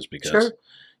most, is because Sure.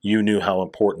 you knew how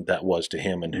important that was to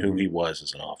him and who he was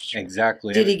as an officer.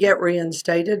 exactly. Did he get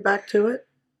reinstated back to it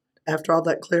after all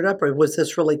that cleared up, or was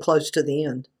this really close to the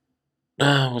end?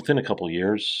 Within a couple of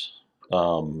years,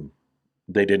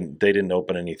 they didn't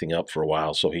open anything up for a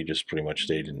while, so he just pretty much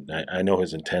stayed in. I know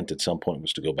his intent at some point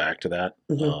was to go back to that,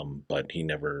 Mhm. but he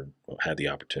never had the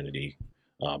opportunity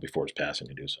before his passing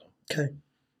to do so. Okay.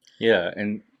 Yeah,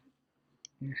 and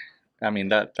I mean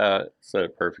that said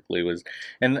it perfectly. Was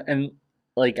and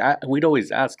like we'd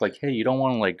always ask like, hey, you don't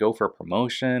want to like go for a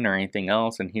promotion or anything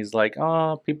else, and he's like,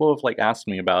 oh, people have like asked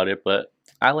me about it, but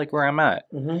I like where I'm at.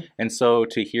 And so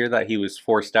to hear that he was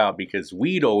forced out because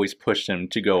we'd always pushed him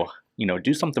to go,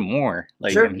 do something more,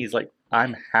 like, Sure. and he's like,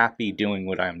 I'm happy doing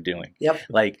what I'm doing. Yep.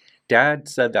 Like Dad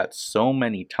said that so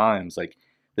many times, like.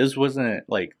 This wasn't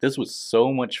like, this was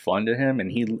so much fun to him,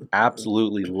 and he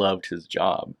absolutely loved his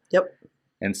job. Yep.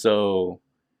 And so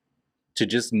to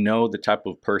just know the type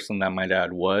of person that my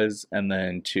dad was, and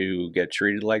then to get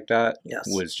treated like that Yes.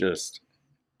 was just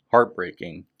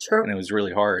heartbreaking. Sure. And it was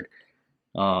really hard.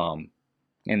 And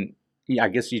yeah, I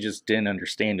guess you just didn't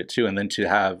understand it too. And then to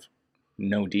have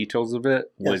no details of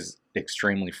it was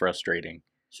extremely frustrating.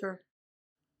 Sure.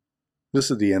 This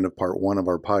is the end of part 1 of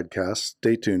our podcast.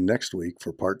 Stay tuned next week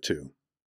for part 2.